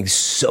is going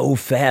so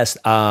fast.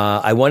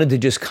 I wanted to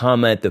just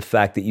comment the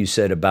fact that you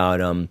said about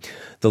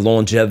the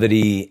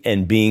longevity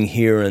and being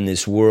here in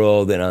this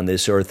world and on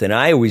this earth. And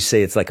I always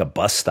say it's like a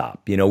bus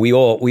stop. We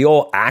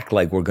all act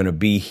like we're going to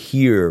be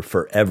here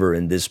forever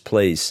in this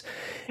place,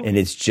 and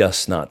it's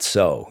just not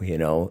so.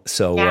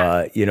 So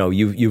yeah.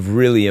 You've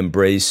really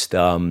embraced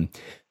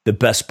the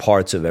best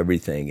parts of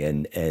everything,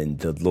 and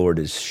the Lord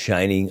is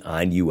shining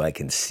on you. I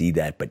can see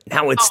that. But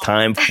now it's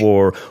time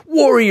for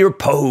warrior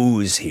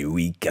pose. Here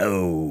we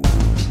go.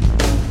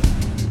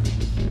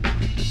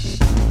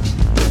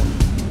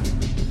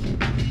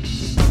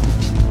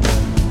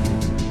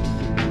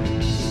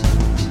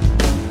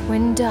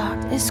 When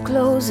darkness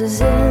closes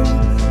in,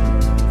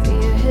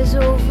 fear has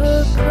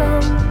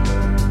overcome.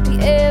 The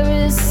air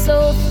is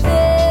so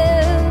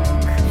thick,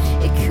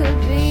 it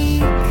could be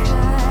kind.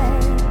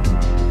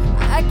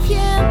 I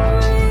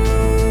can't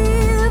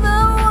breathe, I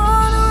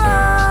wanna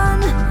run,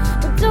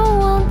 but don't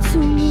want to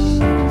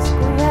lose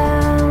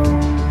ground.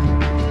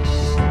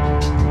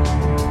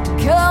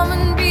 Come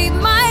and be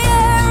my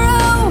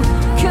arrow,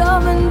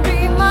 come and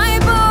be my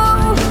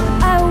bow.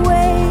 I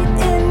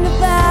wait in the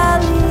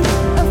valley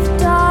of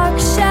dark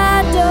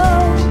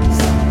shadows.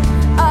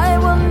 I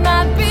will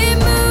not be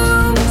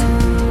moved,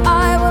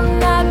 I will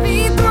not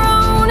be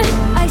thrown.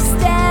 I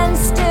stand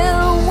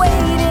still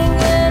waiting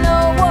in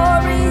a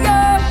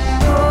warrior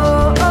pose.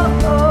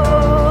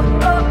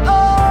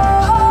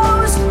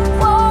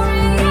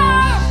 Warrior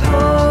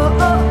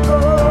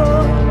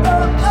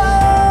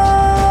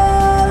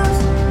pose.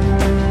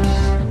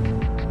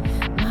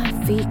 My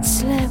feet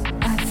slip,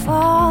 I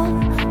fall,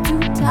 too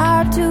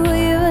tired to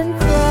even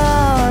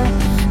crawl.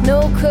 No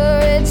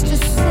courage to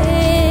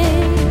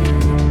sing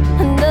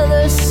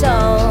another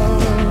song.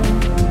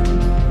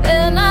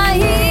 Then I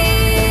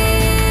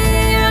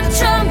hear a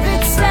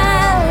trumpet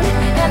sound,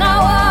 and I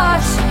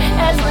watch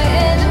as my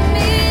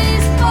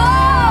enemies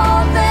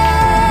fall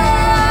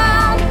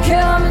down.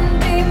 Come and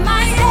be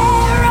my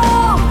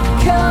arrow,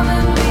 come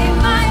and be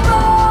my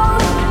bow.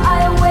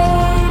 I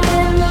wait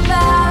in the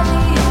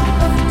valley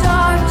of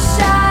dark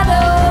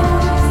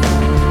shadows.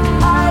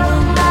 I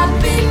will not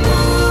be moved.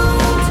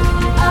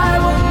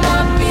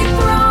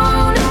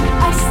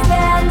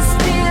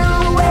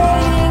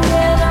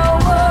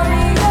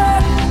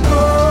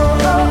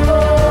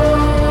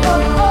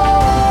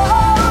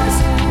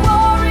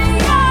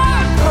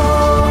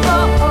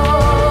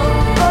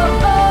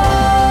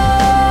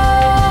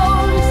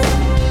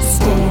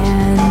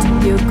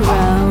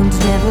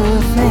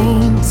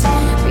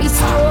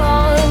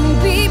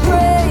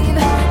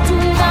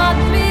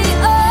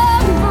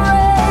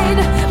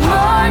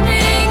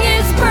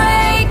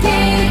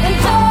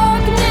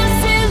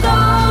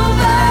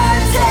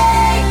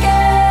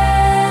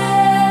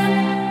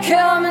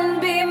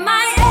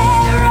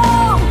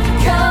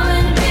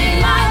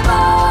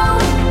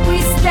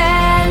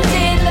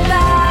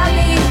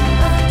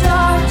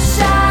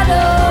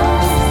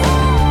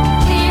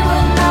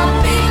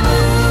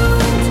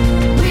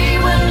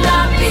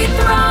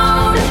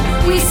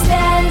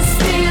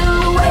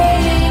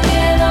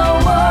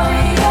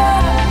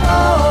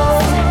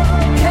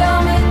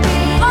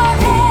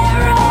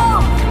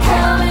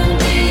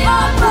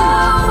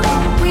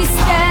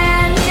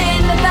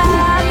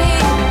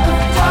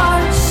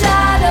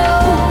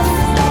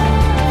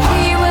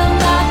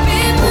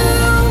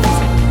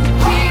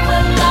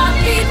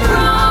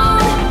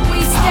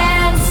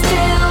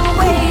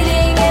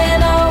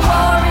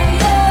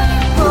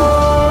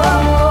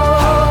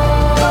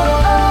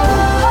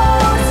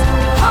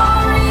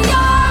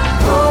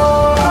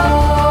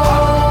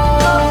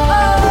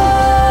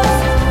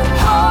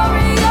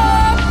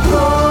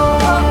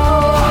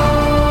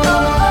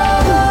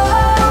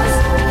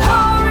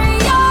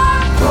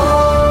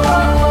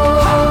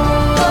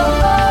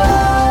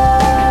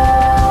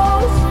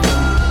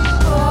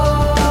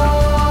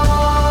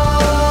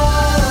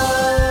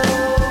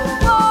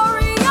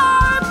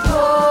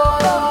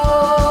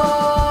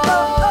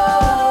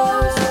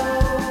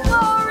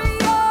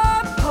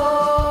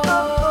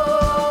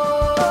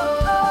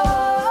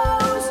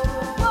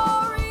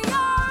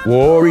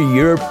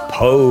 Warrior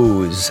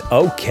Pose.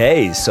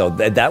 Okay, so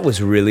that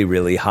was really,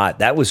 really hot.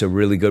 That was a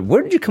really good.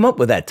 Where did you come up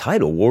with that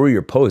title,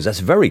 Warrior Pose? That's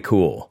very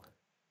cool.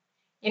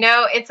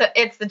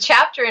 It's the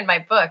chapter in my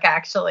book,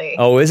 actually.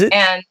 Oh, is it?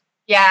 And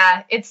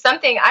yeah, it's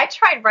something I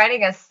tried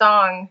writing a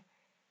song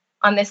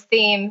on this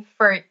theme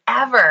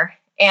forever,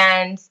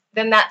 and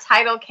then that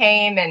title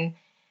came, and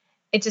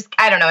it just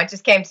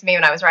came to me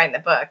when I was writing the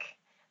book.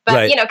 But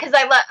right. Because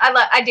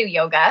I do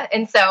yoga,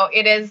 and so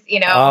it is,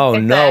 Oh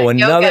no,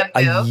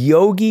 a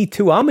yogi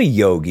too. I'm a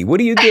yogi. What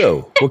do you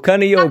do? What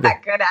kind of yoga? I'm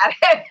not good at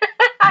it.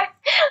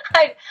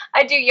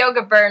 I do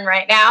yoga burn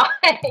right now.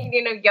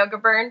 Yoga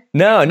burn?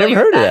 No, I never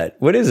heard of that.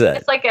 What is that?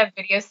 It's like a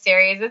video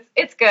series.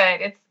 It's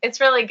good. It's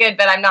really good,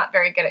 but I'm not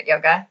very good at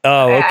yoga.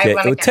 Oh, okay.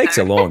 It takes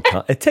a long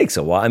time. It takes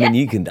a while. I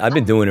mean, I've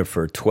been doing it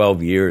for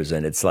 12 years,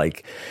 and it's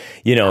like,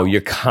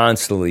 you're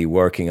constantly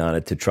working on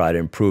it to try to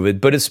improve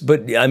it.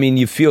 But I mean,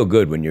 you feel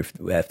good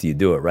after you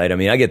do it, right? I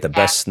mean, I get the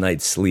best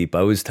night's sleep. I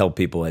always tell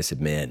people, I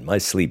said, man, my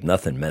sleep,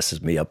 nothing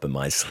messes me up in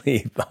my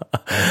sleep.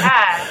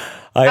 Yeah.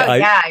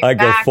 I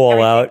go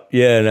fall out,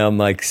 and I'm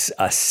like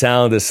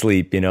sound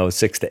asleep,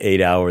 6 to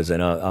 8 hours,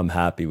 and I'm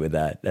happy with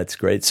that. That's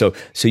great. So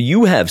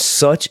you have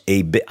such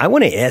a big. I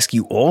want to ask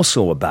you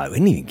also about. We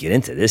didn't even get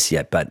into this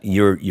yet, but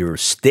your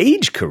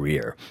stage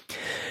career.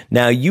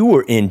 Now you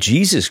were in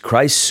Jesus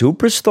Christ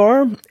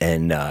Superstar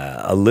and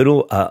a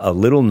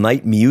little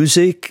night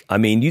music. I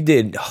mean, you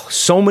did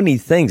so many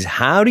things.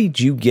 How did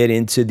you get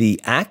into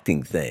the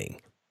acting thing?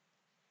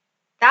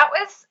 That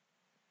was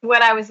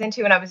what I was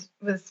into when I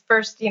was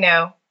first,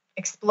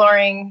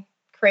 exploring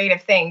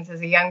creative things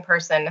as a young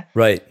person.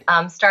 Right.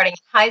 Starting in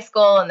high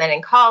school and then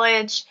in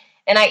college.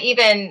 And I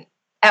even,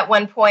 at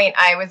one point,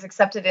 I was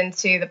accepted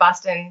into the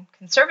Boston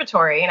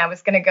Conservatory, and I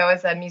was going to go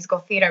as a musical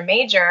theater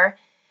major.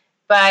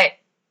 But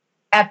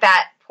at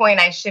that point,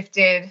 I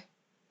shifted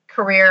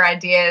career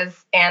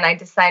ideas, and I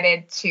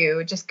decided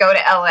to just go to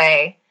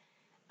LA,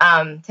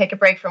 take a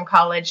break from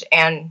college,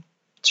 and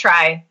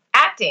try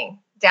acting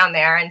down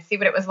there and see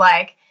what it was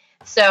like.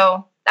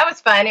 So that was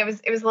fun. It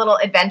was a little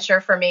adventure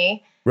for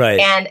me.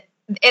 Right. And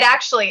it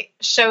actually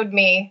showed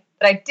me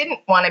that I didn't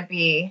want to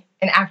be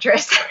an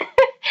actress.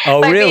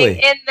 Oh, really?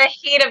 Being in the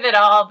heat of it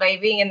all, by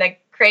being in the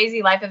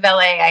crazy life of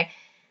LA,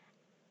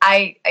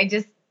 I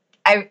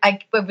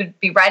would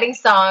be writing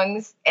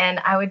songs,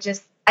 and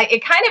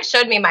it kind of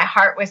showed me my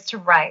heart was to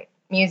write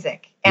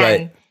music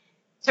and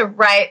to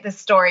write the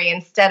story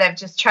instead of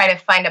just try to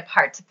find a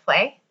part to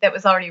play that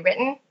was already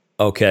written.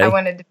 Okay. I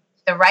wanted to be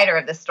the writer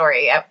of the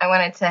story. I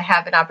wanted to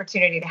have an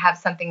opportunity to have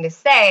something to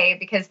say,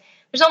 because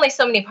there's only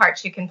so many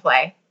parts you can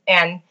play.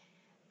 And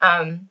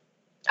I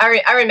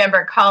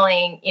remember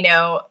calling,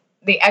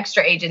 the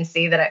extra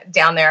agency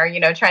down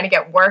there, trying to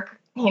get work.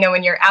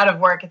 When you're out of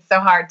work, it's so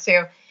hard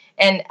too.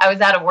 And I was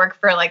out of work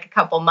for like a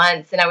couple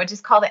months, and I would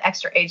just call the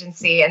extra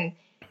agency. And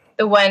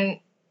the one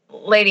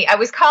lady, I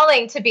was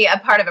calling to be a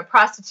part of a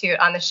prostitute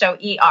on the show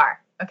ER.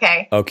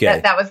 Okay.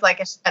 That was like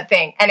a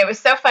thing. And it was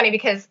so funny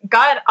because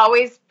God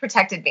always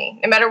protected me.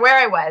 No matter where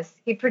I was,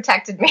 he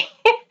protected me,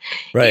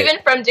 even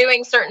from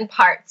doing certain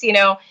parts,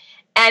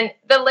 And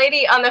the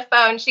lady on the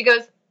phone, she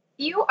goes,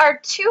 "You are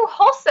too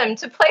wholesome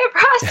to play a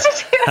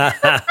prostitute."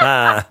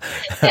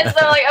 And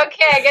so like,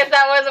 okay, I guess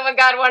that wasn't what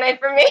God wanted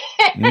for me.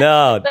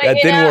 No, that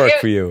didn't work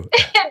for you.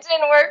 It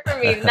didn't work for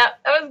me. That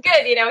was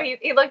good.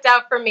 He looked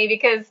out for me,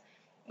 because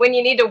when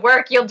you need to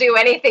work, you'll do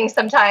anything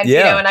sometimes,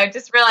 and I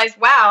just realized,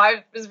 wow,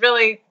 I was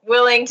really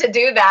willing to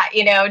do that,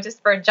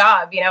 just for a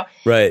job,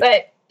 Right.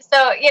 But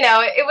so,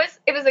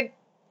 it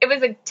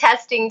was a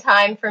testing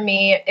time for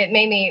me. It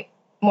made me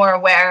more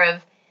aware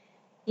of,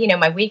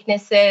 my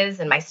weaknesses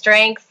and my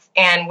strengths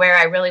and where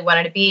I really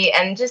wanted to be.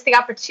 And just the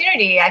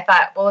opportunity, I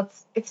thought, well,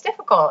 it's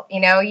difficult.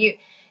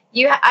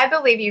 I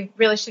believe you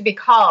really should be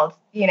called,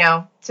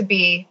 to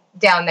be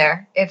down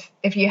there.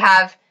 If you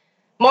have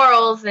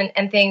morals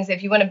and things,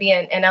 if you want to be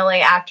an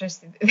LA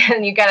actress,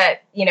 then you gotta,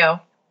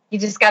 you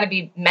just gotta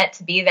be meant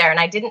to be there. And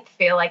I didn't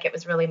feel like it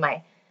was really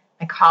my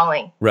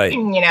calling. Right.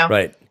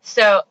 Right.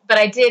 So, but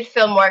I did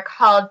feel more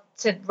called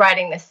to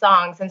writing the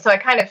songs. And so I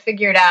kind of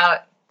figured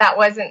out that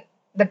wasn't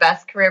the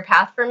best career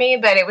path for me,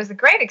 but it was a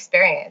great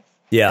experience.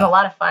 Yeah. And a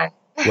lot of fun.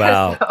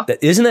 Wow.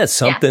 Isn't that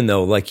something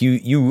though? Like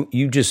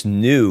you just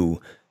knew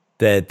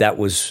that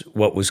was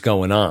what was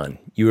going on.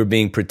 You were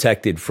being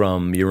protected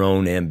from your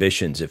own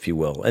ambitions, if you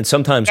will. And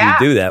sometimes we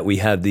do that. We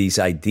have these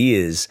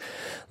ideas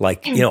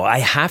like, I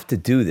have to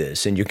do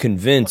this, and you're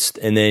convinced.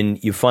 And then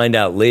you find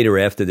out later,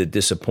 after the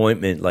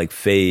disappointment like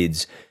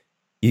fades,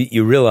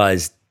 you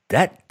realize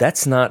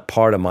that's not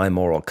part of my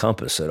moral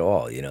compass at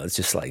all. It's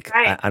just like,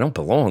 I don't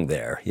belong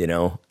there,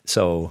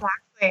 So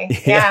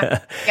exactly.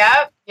 Yeah.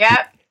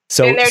 Yep.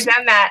 So, been there,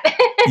 done that.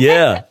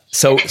 Yeah.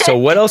 So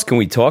what else can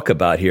we talk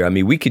about here? I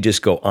mean, we could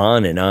just go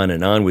on and on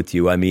and on with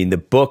you. I mean, the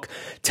book,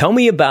 tell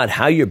me about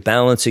how you're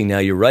balancing now.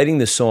 You're writing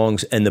the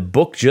songs, and the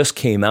book just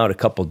came out a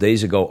couple of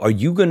days ago. Are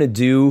you going to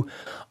do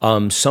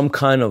some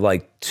kind of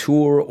like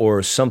tour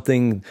or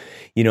something,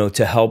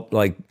 to help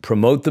like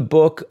promote the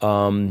book?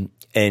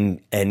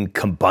 and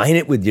combine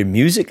it with your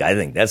music, I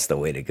think that's the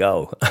way to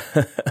go.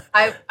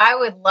 I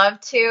would love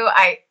to.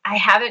 I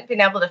haven't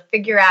been able to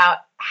figure out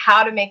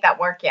how to make that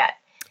work yet.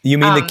 You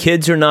mean the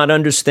kids are not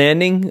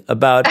understanding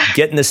about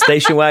getting the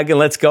station wagon?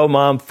 Let's go,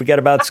 Mom. Forget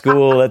about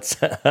school. Let's.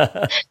 They would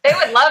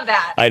love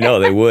that. I know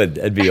they would.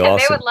 That'd be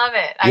awesome. They would love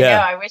it. I know.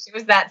 I wish it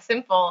was that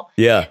simple.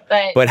 Yeah.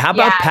 But how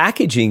about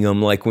packaging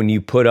them? Like when you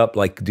put up,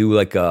 like do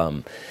like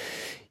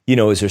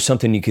is there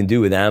something you can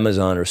do with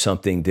Amazon or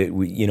something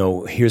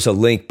that here's a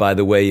link, by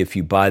the way, if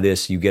you buy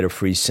this, you get a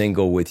free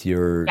single with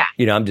your,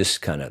 I'm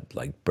just kind of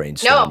like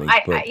brainstorming.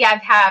 No,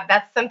 I have.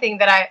 That's something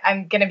that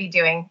I'm going to be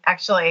doing,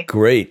 actually.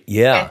 Great.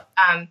 Yeah. With,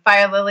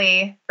 Fire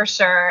Lily for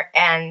sure.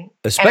 And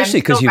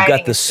especially because you've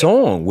got the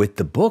song with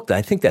the book.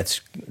 I think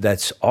that's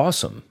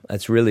awesome.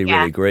 That's really,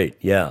 really great.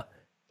 Yeah.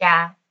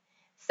 Yeah.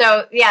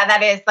 So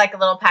that is like a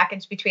little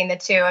package between the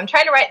two. I'm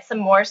trying to write some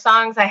more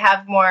songs. I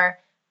have more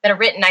that are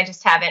written. I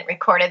just haven't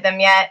recorded them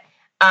yet.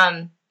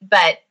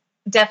 But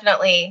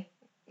definitely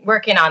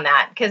working on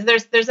that, because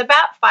there's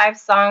about 5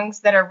 songs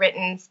that are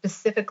written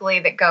specifically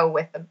that go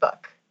with the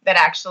book, that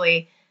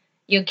actually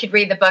you could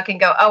read the book and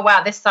go, oh,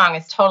 wow, this song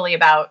is totally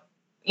about,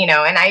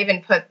 and I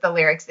even put the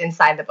lyrics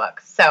inside the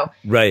book. So,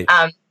 right.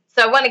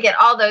 So I want to get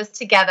all those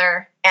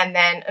together, and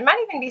then it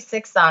might even be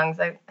 6 songs.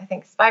 I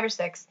think it's 5 or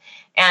 6,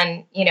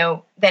 and,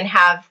 then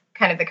have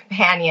kind of the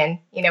companion,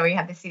 where you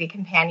have the CD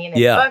companion in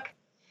the book.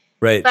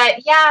 Right. But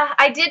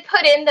I did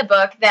put in the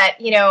book that,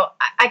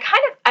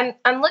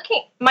 I'm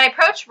looking, my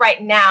approach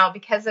right now,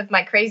 because of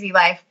my crazy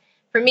life,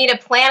 for me to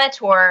plan a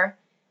tour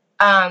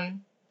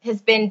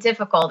has been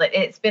difficult.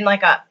 It's been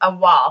like a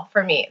wall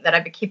for me that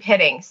I keep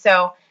hitting.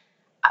 So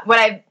what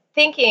I'm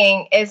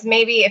thinking is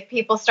maybe if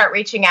people start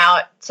reaching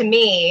out to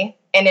me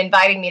and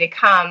inviting me to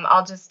come,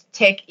 I'll just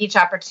take each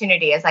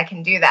opportunity as I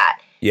can do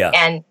that. Yeah.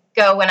 And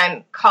go when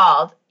I'm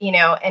called,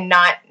 and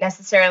not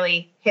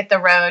necessarily hit the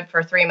road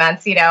for 3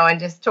 months, and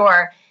just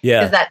tour. Yeah.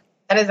 Because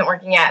that isn't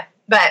working yet.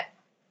 But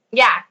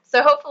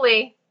so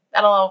hopefully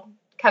that'll all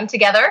come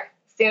together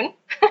soon.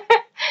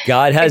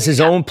 God has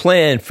his own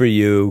plan for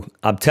you.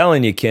 I'm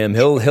telling you, Kim,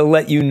 he'll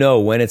let you know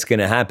when it's going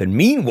to happen.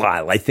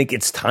 Meanwhile, I think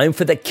it's time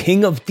for the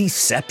King of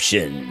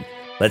Deception.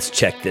 Let's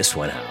check this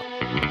one out.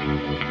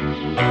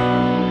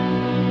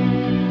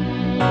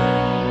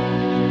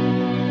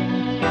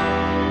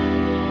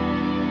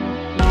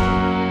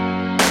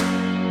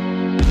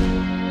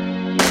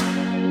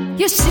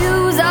 Your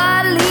shoes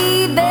are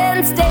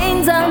leaving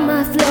stains on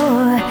my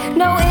floor.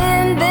 No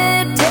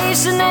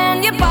invitation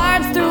and you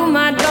barge through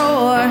my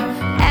door,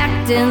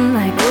 acting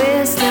like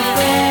we're still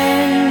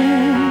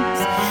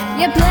friends.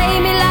 You play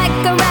me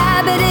like a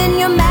rabbit in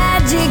your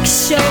magic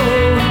show.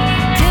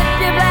 Tip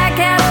your black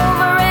hat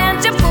over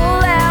and you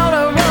pull out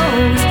a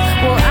rose.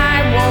 Well, I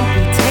won't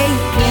be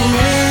taken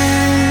in.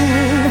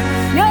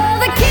 You're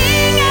the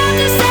king of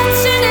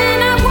deception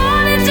and I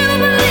wanted to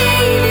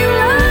believe you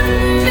love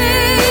me.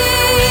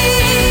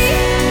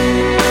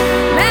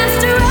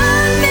 Master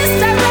of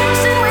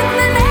misdirection with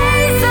an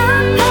ace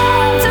of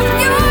cards up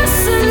your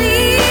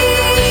sleeve.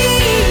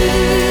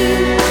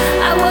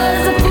 I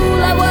was a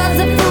fool, I was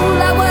a fool,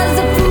 I was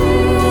a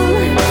fool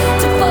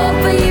to fall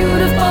for you,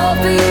 to fall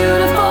for you,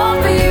 to fall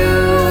for you.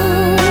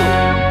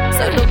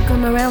 So don't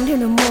come around here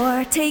no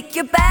more. Take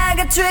your bag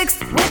of tricks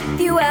with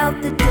you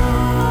out the door.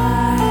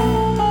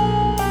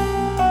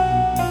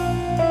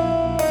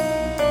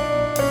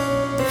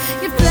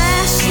 Your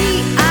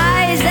flashy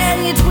eyes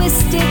and your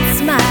twisted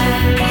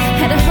smile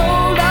had a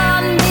hold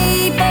on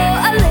me for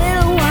a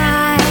little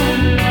while.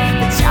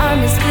 The charm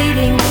is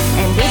fleeting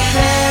and it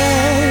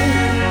fades.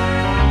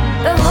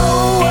 The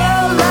whole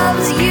world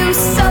loves you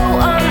so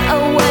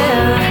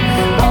unaware.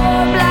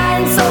 Poor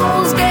blind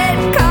souls get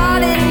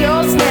caught in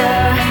your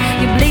snare.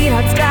 You bleed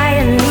hearts dry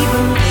and leave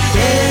them for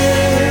dead.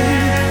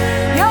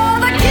 You're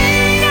the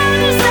king of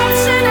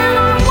deception and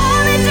I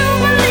wanted to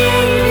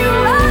believe you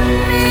loved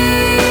me.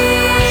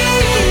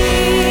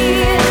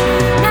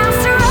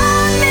 Master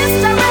of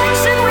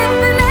misdirection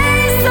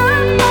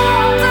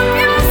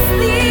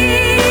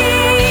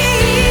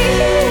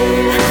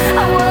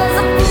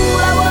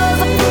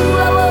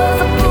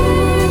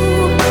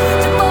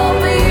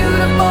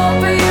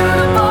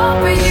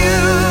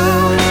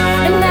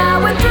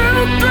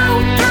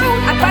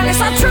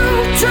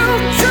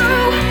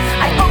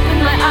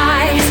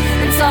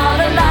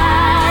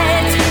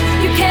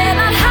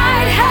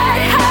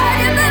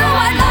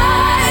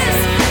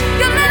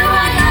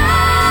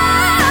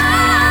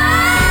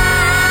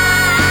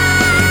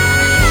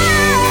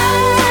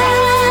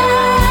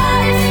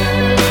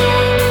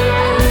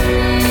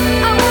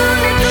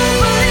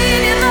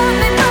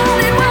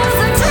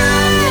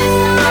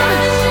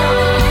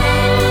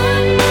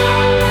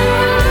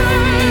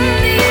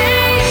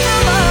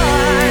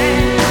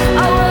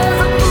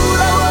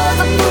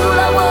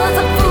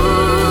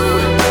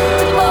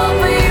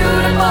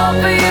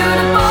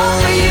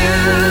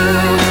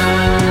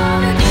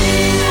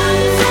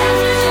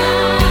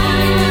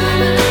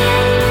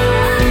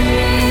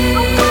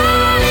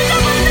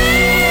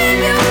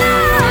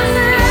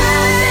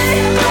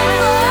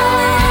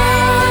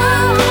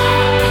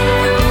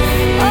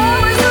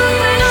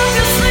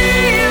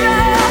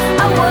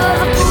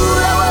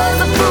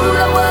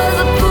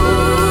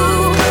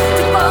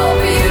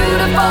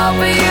fall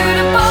for you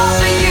to fall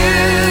for you.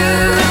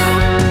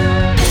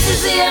 This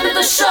is the end of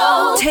the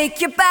show.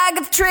 Take your bag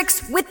of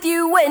tricks with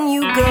you when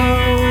you go.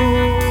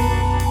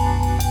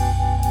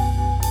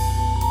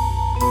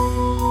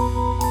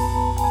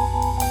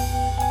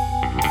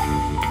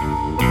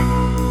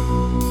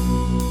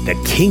 The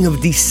king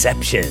of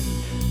deception.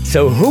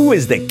 So who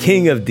is the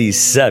king of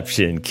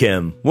deception,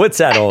 Kim? What's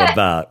that all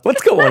about?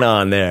 What's going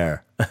on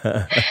there?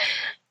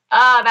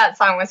 Oh, that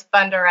song was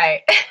fun to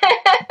write.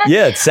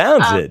 Yeah, it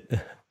sounds it.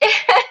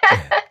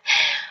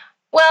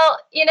 Well,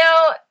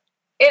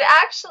 it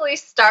actually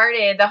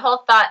started, the whole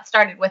thought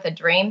started with a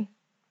dream.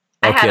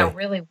 I had a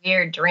really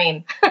weird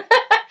dream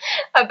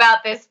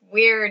about this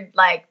weird,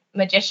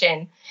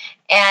 magician.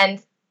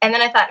 And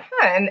then I thought,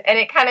 and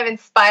it kind of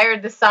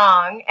inspired the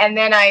song. And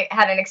then I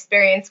had an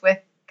experience with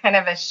kind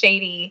of a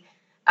shady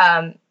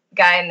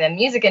guy in the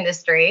music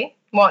industry.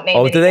 Won't name.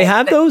 Oh, do they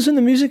have those in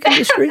the music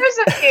industry? There's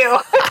a few.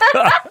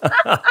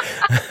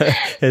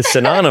 It's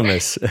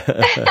synonymous.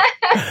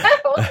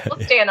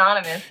 We'll stay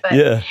anonymous. But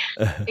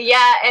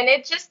yeah, and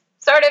it just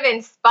sort of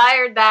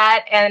inspired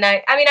that. And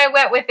I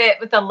went with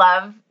it with the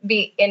love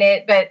beat in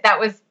it, but that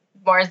was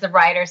more as the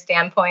writer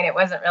standpoint. It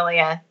wasn't really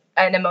an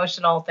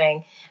emotional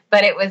thing,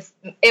 but it was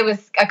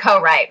a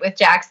co-write with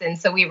Jackson.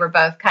 So we were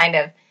both kind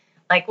of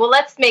like, well,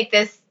 let's make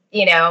this,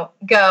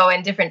 go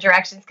in different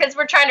directions because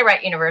we're trying to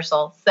write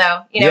universal.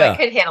 So, it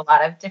could hit a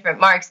lot of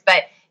different marks,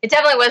 but it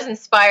definitely was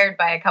inspired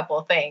by a couple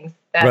of things.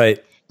 Right.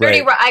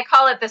 I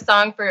call it the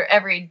song for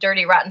every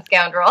dirty, rotten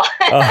scoundrel.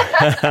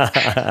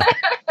 Oh.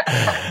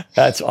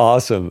 That's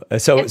awesome.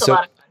 It's a lot of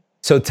fun.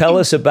 So tell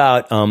us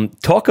about,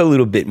 talk a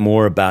little bit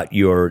more about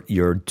your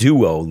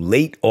duo,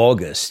 Late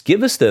August.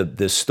 Give us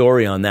the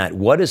story on that.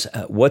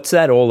 What's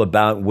that all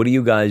about? What do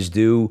you guys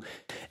do?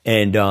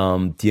 And,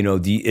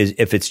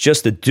 if it's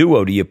just a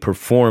duo, do you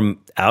perform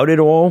out at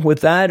all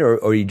with that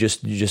or you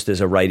just as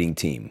a writing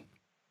team?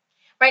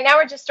 Right now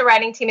we're just a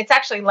writing team. It's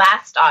actually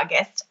last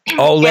August.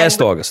 Oh,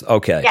 last August.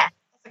 Okay. Yeah.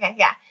 Okay.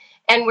 Yeah.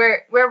 And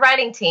we're a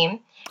writing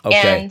team. Okay.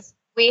 And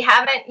we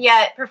haven't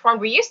yet performed.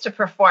 We used to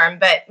perform,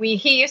 but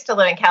he used to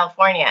live in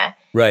California.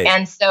 Right.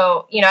 And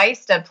so, I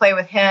used to play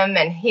with him,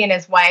 and he and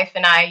his wife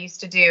and I used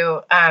to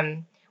do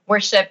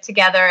worship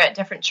together at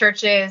different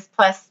churches.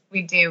 Plus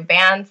we do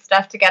band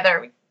stuff together.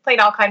 We played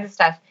all kinds of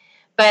stuff,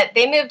 but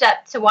they moved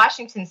up to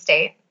Washington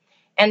State.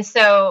 And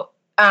so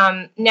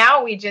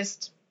now we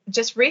just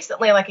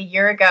recently, like a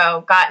year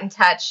ago, got in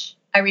touch.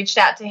 I reached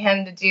out to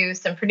him to do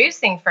some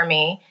producing for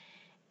me.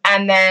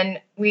 And then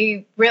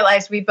we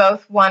realized we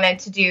both wanted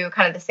to do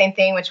kind of the same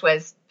thing, which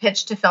was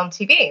pitch to film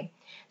TV.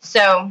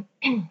 So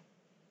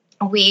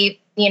we,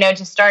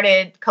 just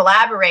started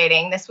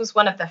collaborating. This was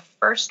one of the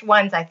first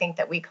ones I think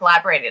that we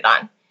collaborated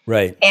on.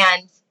 Right.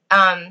 And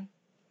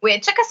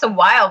it took us a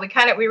while.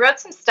 We wrote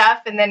some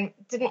stuff and then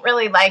didn't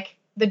really like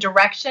the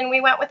direction we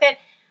went with it.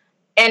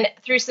 And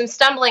through some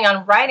stumbling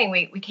on writing,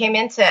 we came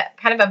into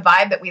kind of a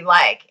vibe that we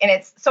like. And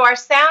so our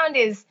sound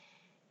is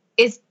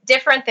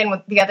different than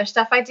with the other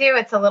stuff I do.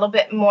 It's a little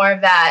bit more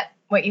of that,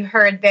 what you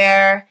heard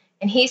there.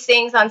 And he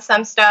sings on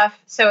some stuff.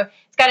 So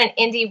it's got an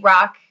indie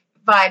rock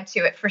vibe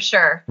to it for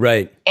sure.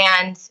 Right.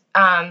 And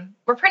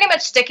we're pretty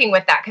much sticking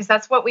with that because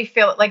that's what we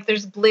feel like.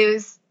 There's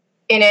blues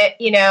in it,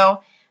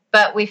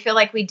 but we feel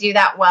like we do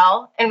that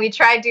well. And we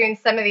tried doing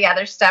some of the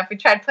other stuff. We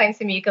tried playing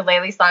some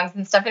ukulele songs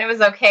and stuff, and it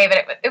was okay,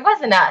 but it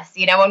wasn't us,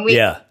 when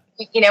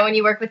when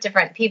you work with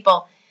different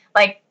people,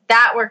 like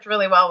that worked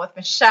really well with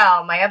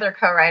Michelle, my other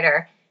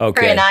co-writer.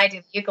 Okay. Her and I do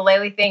the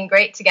ukulele thing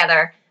great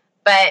together,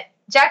 but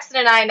Jackson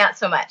and I, not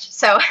so much.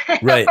 So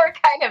right. We're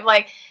kind of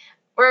like,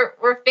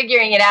 we're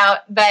figuring it out,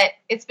 but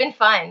it's been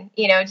fun,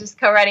 just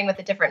co-writing with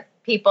the different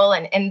people.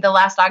 And the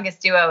Last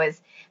August duo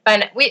is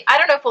fun. I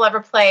don't know if we'll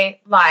ever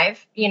play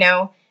live,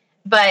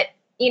 but,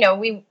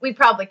 we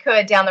probably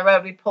could down the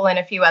road. We'd pull in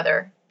a few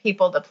other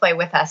people to play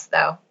with us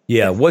though.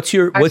 Yeah. What's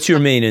your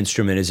main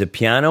instrument? Is it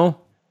piano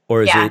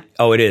or is it?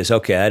 Oh, it is.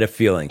 Okay. I had a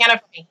feeling. Piano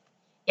for me.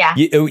 Yeah.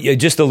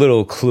 Just a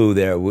little clue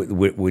there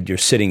what you're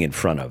sitting in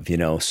front of,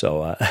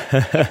 so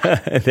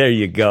there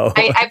you go.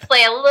 I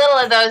play a little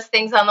of those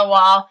things on the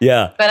wall.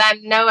 Yeah. But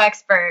I'm no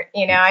expert,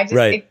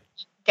 it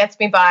gets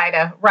me by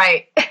to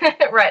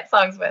write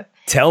songs with.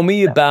 Tell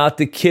me about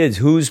the kids.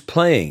 Who's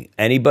playing?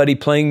 Anybody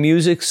playing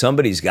music?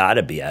 Somebody's got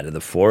to be out of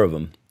the four of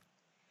them.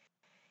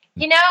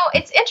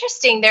 It's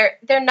interesting.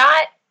 They're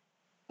not,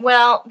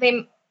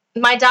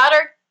 my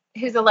daughter,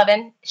 who's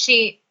 11,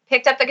 she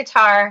picked up the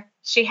guitar.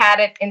 She had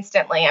it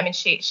instantly. I mean,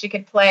 she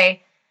could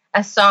play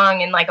a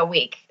song in like a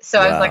week. So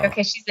I was like,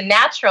 okay, she's a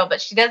natural,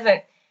 but she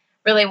doesn't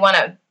really want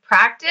to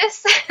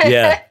practice.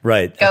 Yeah,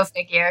 right. Go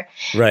figure.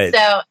 Right.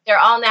 So they're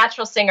all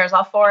natural singers.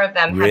 All four of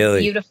them have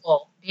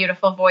beautiful,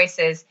 beautiful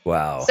voices.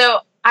 Wow. So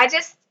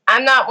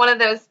I'm not one of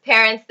those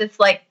parents that's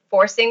like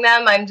forcing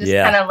them. I'm just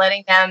kind of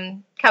letting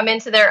them come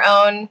into their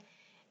own.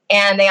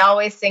 And they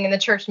always sing in the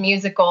church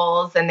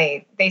musicals, and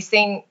they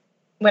sing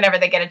whenever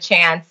they get a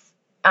chance.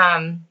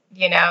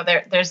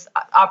 There's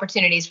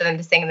opportunities for them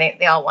to sing, and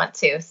they all want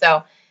to.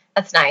 So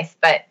that's nice.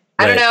 But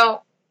I don't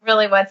know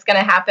really what's going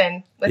to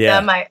happen with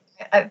them. I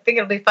I think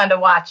it'll be fun to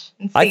watch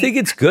and see. I think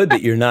it's good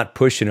that you're not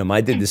pushing them.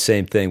 I did the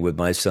same thing with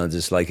my sons.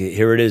 It's like,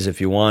 here it is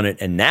if you want it.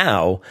 And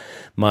now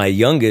my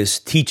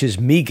youngest teaches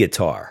me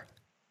guitar.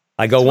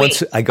 I go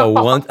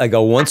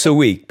once a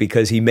week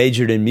because he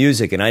majored in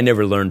music and I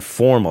never learned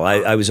formal.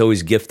 I was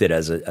always gifted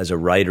as a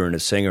writer and a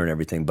singer and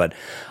everything, but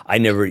I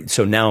never.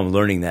 So now I'm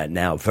learning that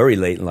now, very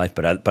late in life,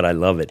 but I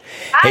love it.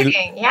 Exciting,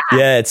 hey,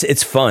 yeah,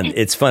 it's fun.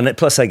 It's fun.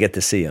 Plus, I get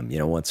to see him,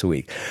 once a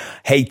week.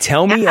 Hey,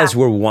 tell me as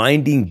we're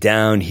winding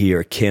down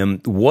here,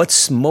 Kim,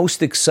 what's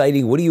most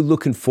exciting? What are you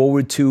looking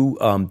forward to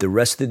the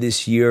rest of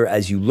this year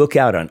as you look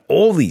out on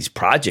all these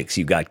projects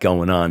you got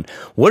going on?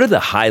 What are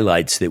the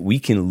highlights that we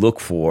can look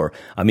for?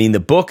 I mean, the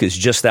book is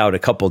just out a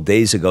couple of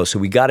days ago, so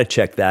we got to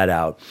check that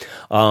out.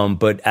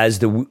 But as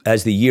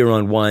the year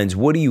unwinds,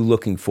 what are you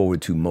looking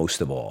forward to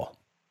most of all?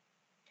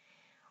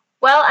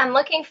 Well, I'm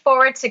looking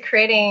forward to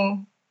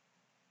creating,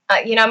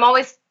 I'm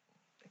always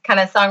kind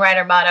of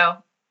songwriter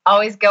motto,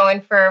 always going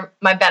for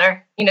my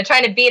better,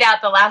 trying to beat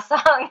out the last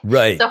song.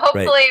 Right. So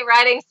hopefully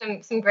writing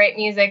some great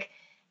music.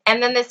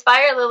 And then this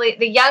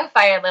the Young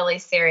Fire Lily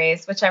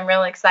series, which I'm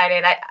really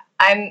excited.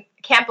 I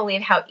can't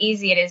believe how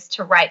easy it is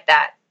to write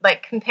that.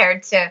 Like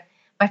compared to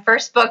my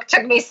first book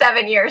took me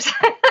 7 years.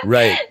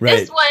 Right.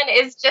 This one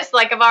is just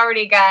like I've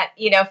already got,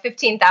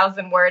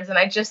 15,000 words and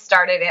I just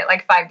started it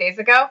like 5 days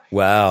ago.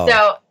 Wow.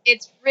 So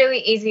it's really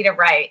easy to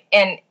write.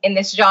 And in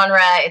this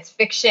genre, it's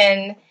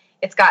fiction,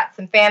 it's got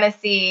some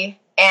fantasy,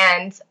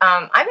 and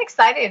I'm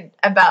excited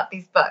about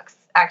these books,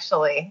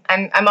 actually.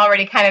 I'm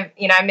already kind of,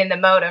 I'm in the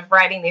mode of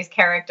writing these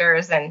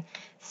characters, and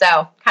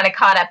so kind of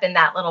caught up in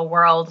that little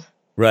world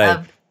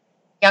of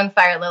Young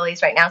Fire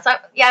Lilies right now. So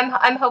yeah,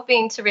 I'm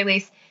hoping to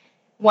release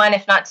one,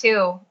 if not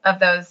two, of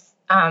those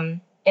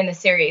in the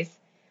series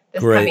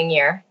this coming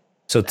year.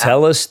 So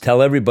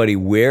tell everybody,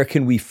 where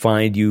can we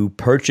find you,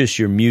 purchase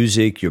your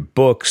music, your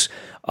books?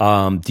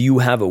 Do you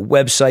have a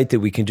website that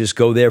we can just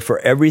go there for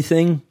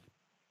everything?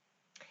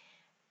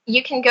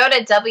 You can go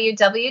to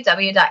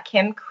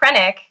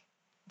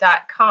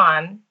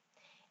www.kimkrenik.com.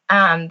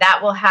 That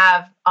will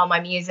have all my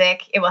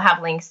music. It will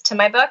have links to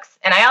my books.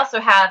 And I also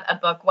have a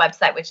book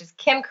website, which is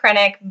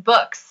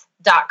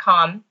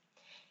kimkrenikbooks.com.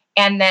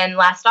 And then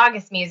Last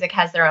August Music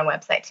has their own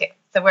website too.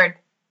 So we're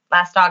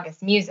Last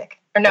August Music.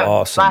 Or no,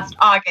 awesome.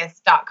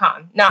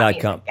 LastAugust.com. Not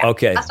music. .com. Yeah.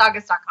 Okay.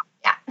 LastAugust.com.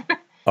 Yeah.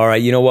 All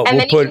right. You know what? And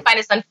then you can find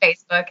us on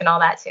Facebook and all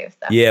that too.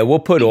 So. Yeah, we'll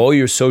put all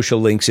your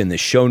social links in the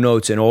show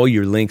notes and all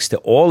your links to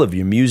all of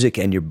your music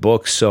and your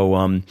books.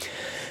 So,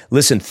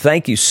 listen,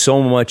 thank you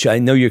so much. I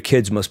know your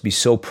kids must be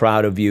so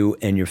proud of you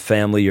and your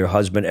family, your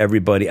husband,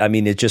 everybody. I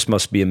mean, it just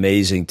must be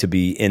amazing to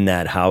be in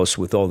that house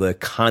with all the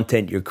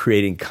content you're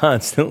creating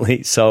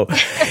constantly. So,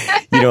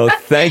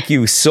 thank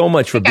you so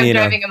much for being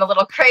driving him a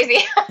little crazy.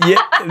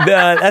 Yeah,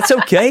 that's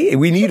okay.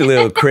 We need a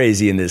little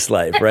crazy in this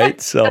life, right?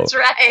 So That's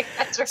right.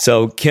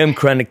 So, Kim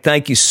Krenik,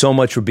 thank you so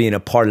much for being a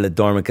part of the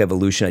Dharmic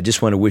Evolution. I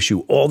just want to wish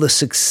you all the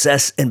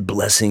success and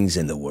blessings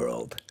in the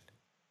world.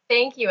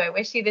 Thank you. I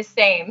wish you the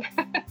same.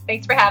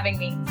 Thanks for having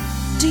me.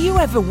 Do you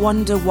ever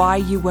wonder why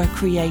you were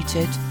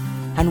created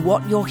and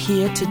what you're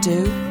here to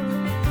do?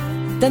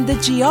 Then the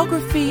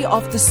geography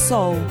of the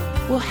soul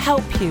will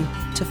help you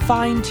to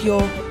find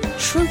your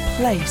true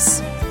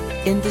place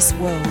in this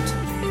world.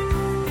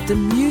 The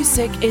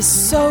music is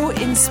so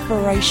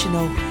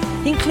inspirational,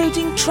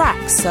 including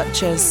tracks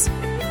such as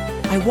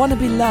I Want to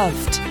Be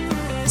Loved,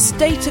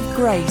 State of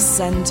Grace,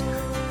 and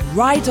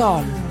Ride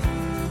On.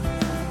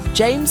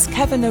 James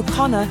Kevin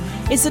O'Connor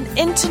is an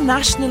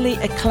internationally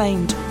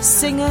acclaimed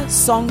singer,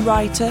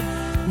 songwriter,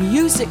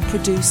 music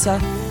producer,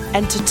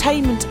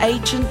 entertainment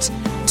agent,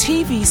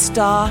 TV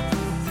star,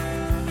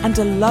 and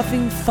a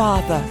loving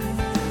father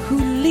who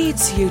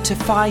leads you to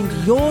find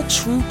your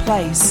true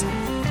place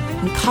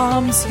and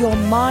calms your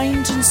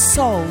mind and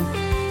soul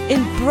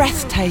in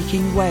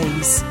breathtaking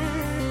ways.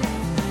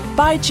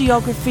 Buy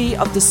Geography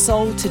of the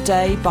Soul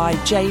today by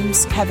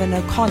James Kevin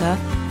O'Connor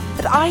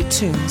at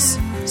iTunes,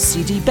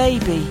 CD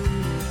Baby,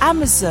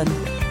 Amazon,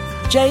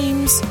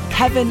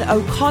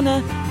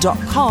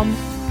 jameskevino'connor.com.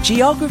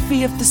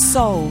 Geography of the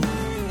Soul,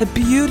 a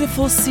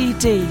beautiful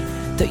CD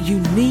that you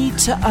need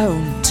to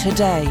own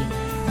today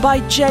by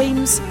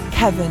James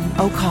Kevin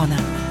O'Connor.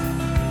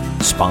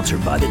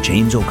 Sponsored by the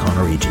James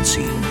O'Connor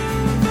Agency.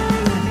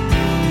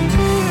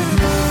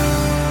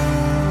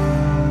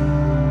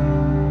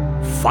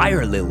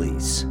 Fire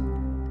Lilies,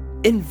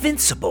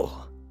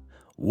 Invincible,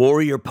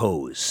 Warrior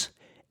Pose,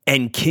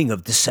 and King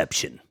of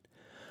Deception.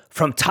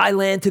 From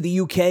Thailand to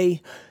the UK,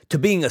 to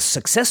being a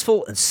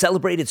successful and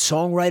celebrated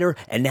songwriter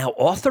and now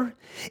author,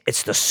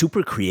 it's the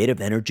super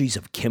creative energies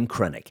of Kim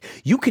Krenik.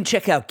 You can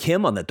check out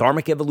Kim on the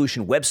Dharmic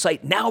Evolution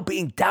website, now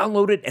being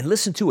downloaded and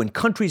listened to in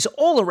countries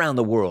all around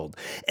the world.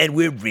 And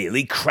we're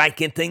really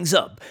cranking things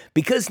up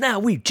because now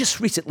we've just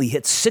recently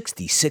hit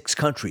 66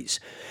 countries.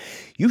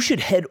 you should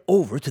head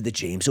over to the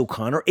James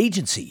O'Connor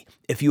Agency.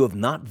 If you have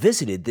not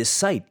visited this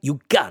site,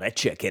 you gotta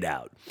check it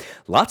out.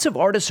 Lots of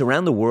artists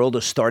around the world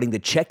are starting to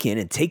check in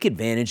and take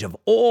advantage of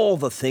all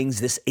the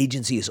things this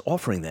agency is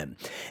offering them.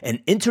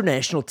 An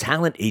international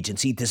talent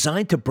agency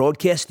designed to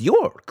broadcast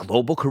your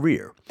global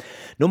career.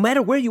 No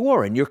matter where you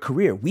are in your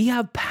career, we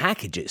have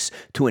packages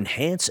to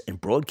enhance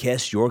and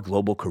broadcast your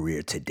global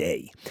career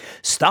today.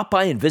 Stop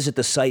by and visit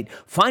the site.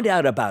 Find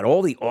out about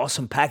all the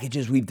awesome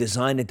packages we've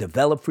designed and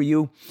developed for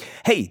you.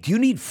 Hey, do you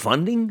need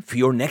funding for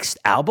your next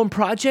album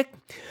project?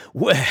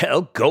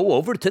 Well, go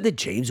over to the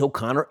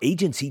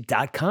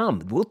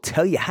JamesO'ConnorAgency.com. We'll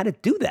tell you how to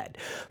do that.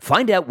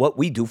 Find out what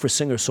we do for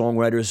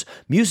singer-songwriters,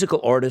 musical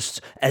artists,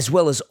 as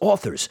well as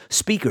authors,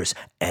 speakers,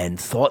 and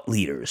thought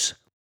leaders.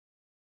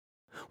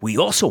 We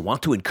also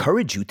want to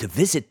encourage you to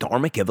visit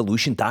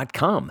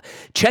dharmicevolution.com.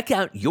 Check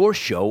out your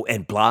show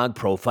and blog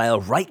profile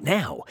right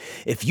now.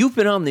 If you've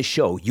been on this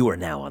show, you are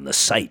now on the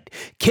site.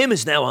 Kim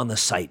is now on the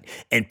site,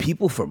 and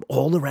people from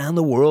all around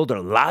the world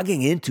are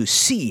logging in to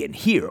see and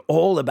hear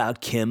all about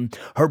Kim,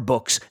 her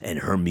books, and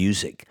her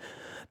music.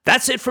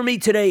 That's it for me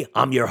today.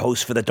 I'm your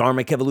host for the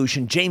Dharmic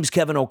Evolution, James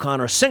Kevin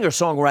O'Connor,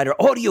 singer-songwriter,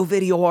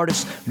 audio-video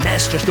artist,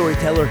 master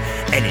storyteller,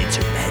 and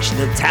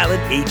international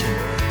talent agent.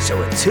 So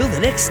until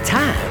the next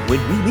time when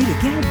we meet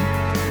again,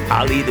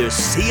 I'll either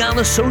see you on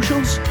the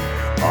socials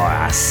or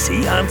I'll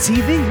see you on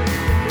TV.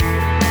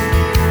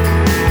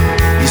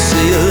 You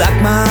say you like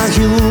my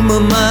humor,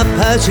 my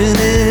passion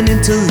and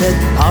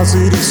intellect,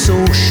 positive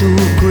social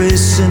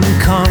grace and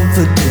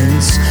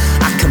confidence.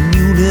 I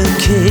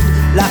communicate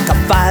like a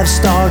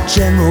 5-star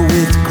general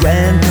with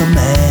grand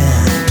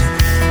command.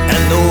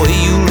 And the way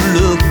you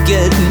look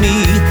at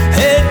me,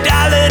 hey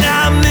darling,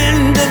 I'm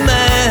in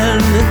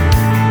demand.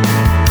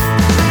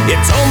 You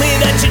told me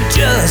that you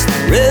just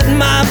read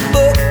my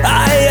book.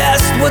 I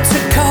asked, what's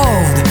it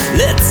called?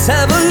 Let's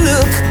have a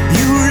look.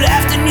 You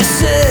laughed and you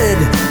said,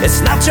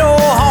 it's not your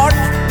heart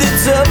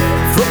that's up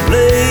for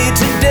play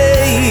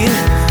today.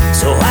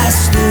 So I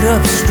stood up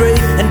straight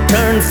and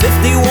turned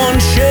 51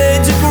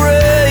 shades of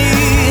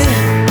gray.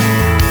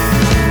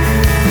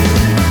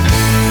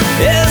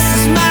 This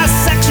is my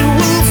sexual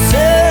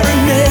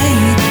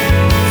serenade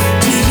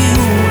to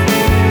you.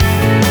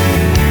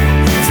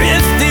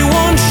 51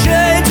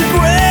 shades of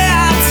gray.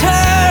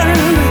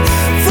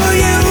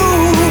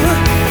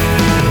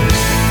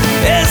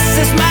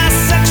 This is my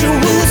sexual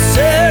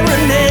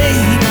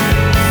serenade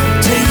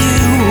to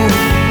you.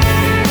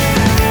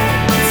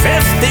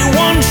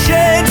 51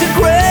 shades of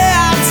gray,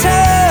 I'll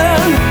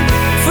turn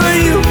for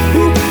you.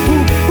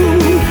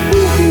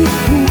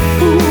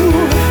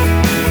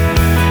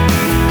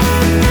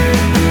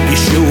 You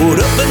showed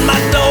up at my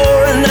door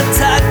in a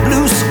tight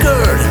blue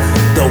skirt,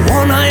 the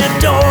one I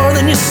adore,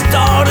 then you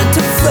started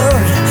to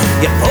flirt.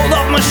 You pulled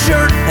off my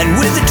shirt and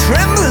with a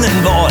trembling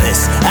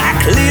voice I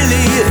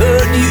clearly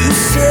heard you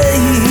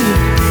say,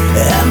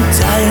 I'm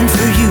dying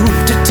for you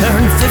to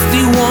turn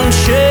 51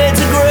 shades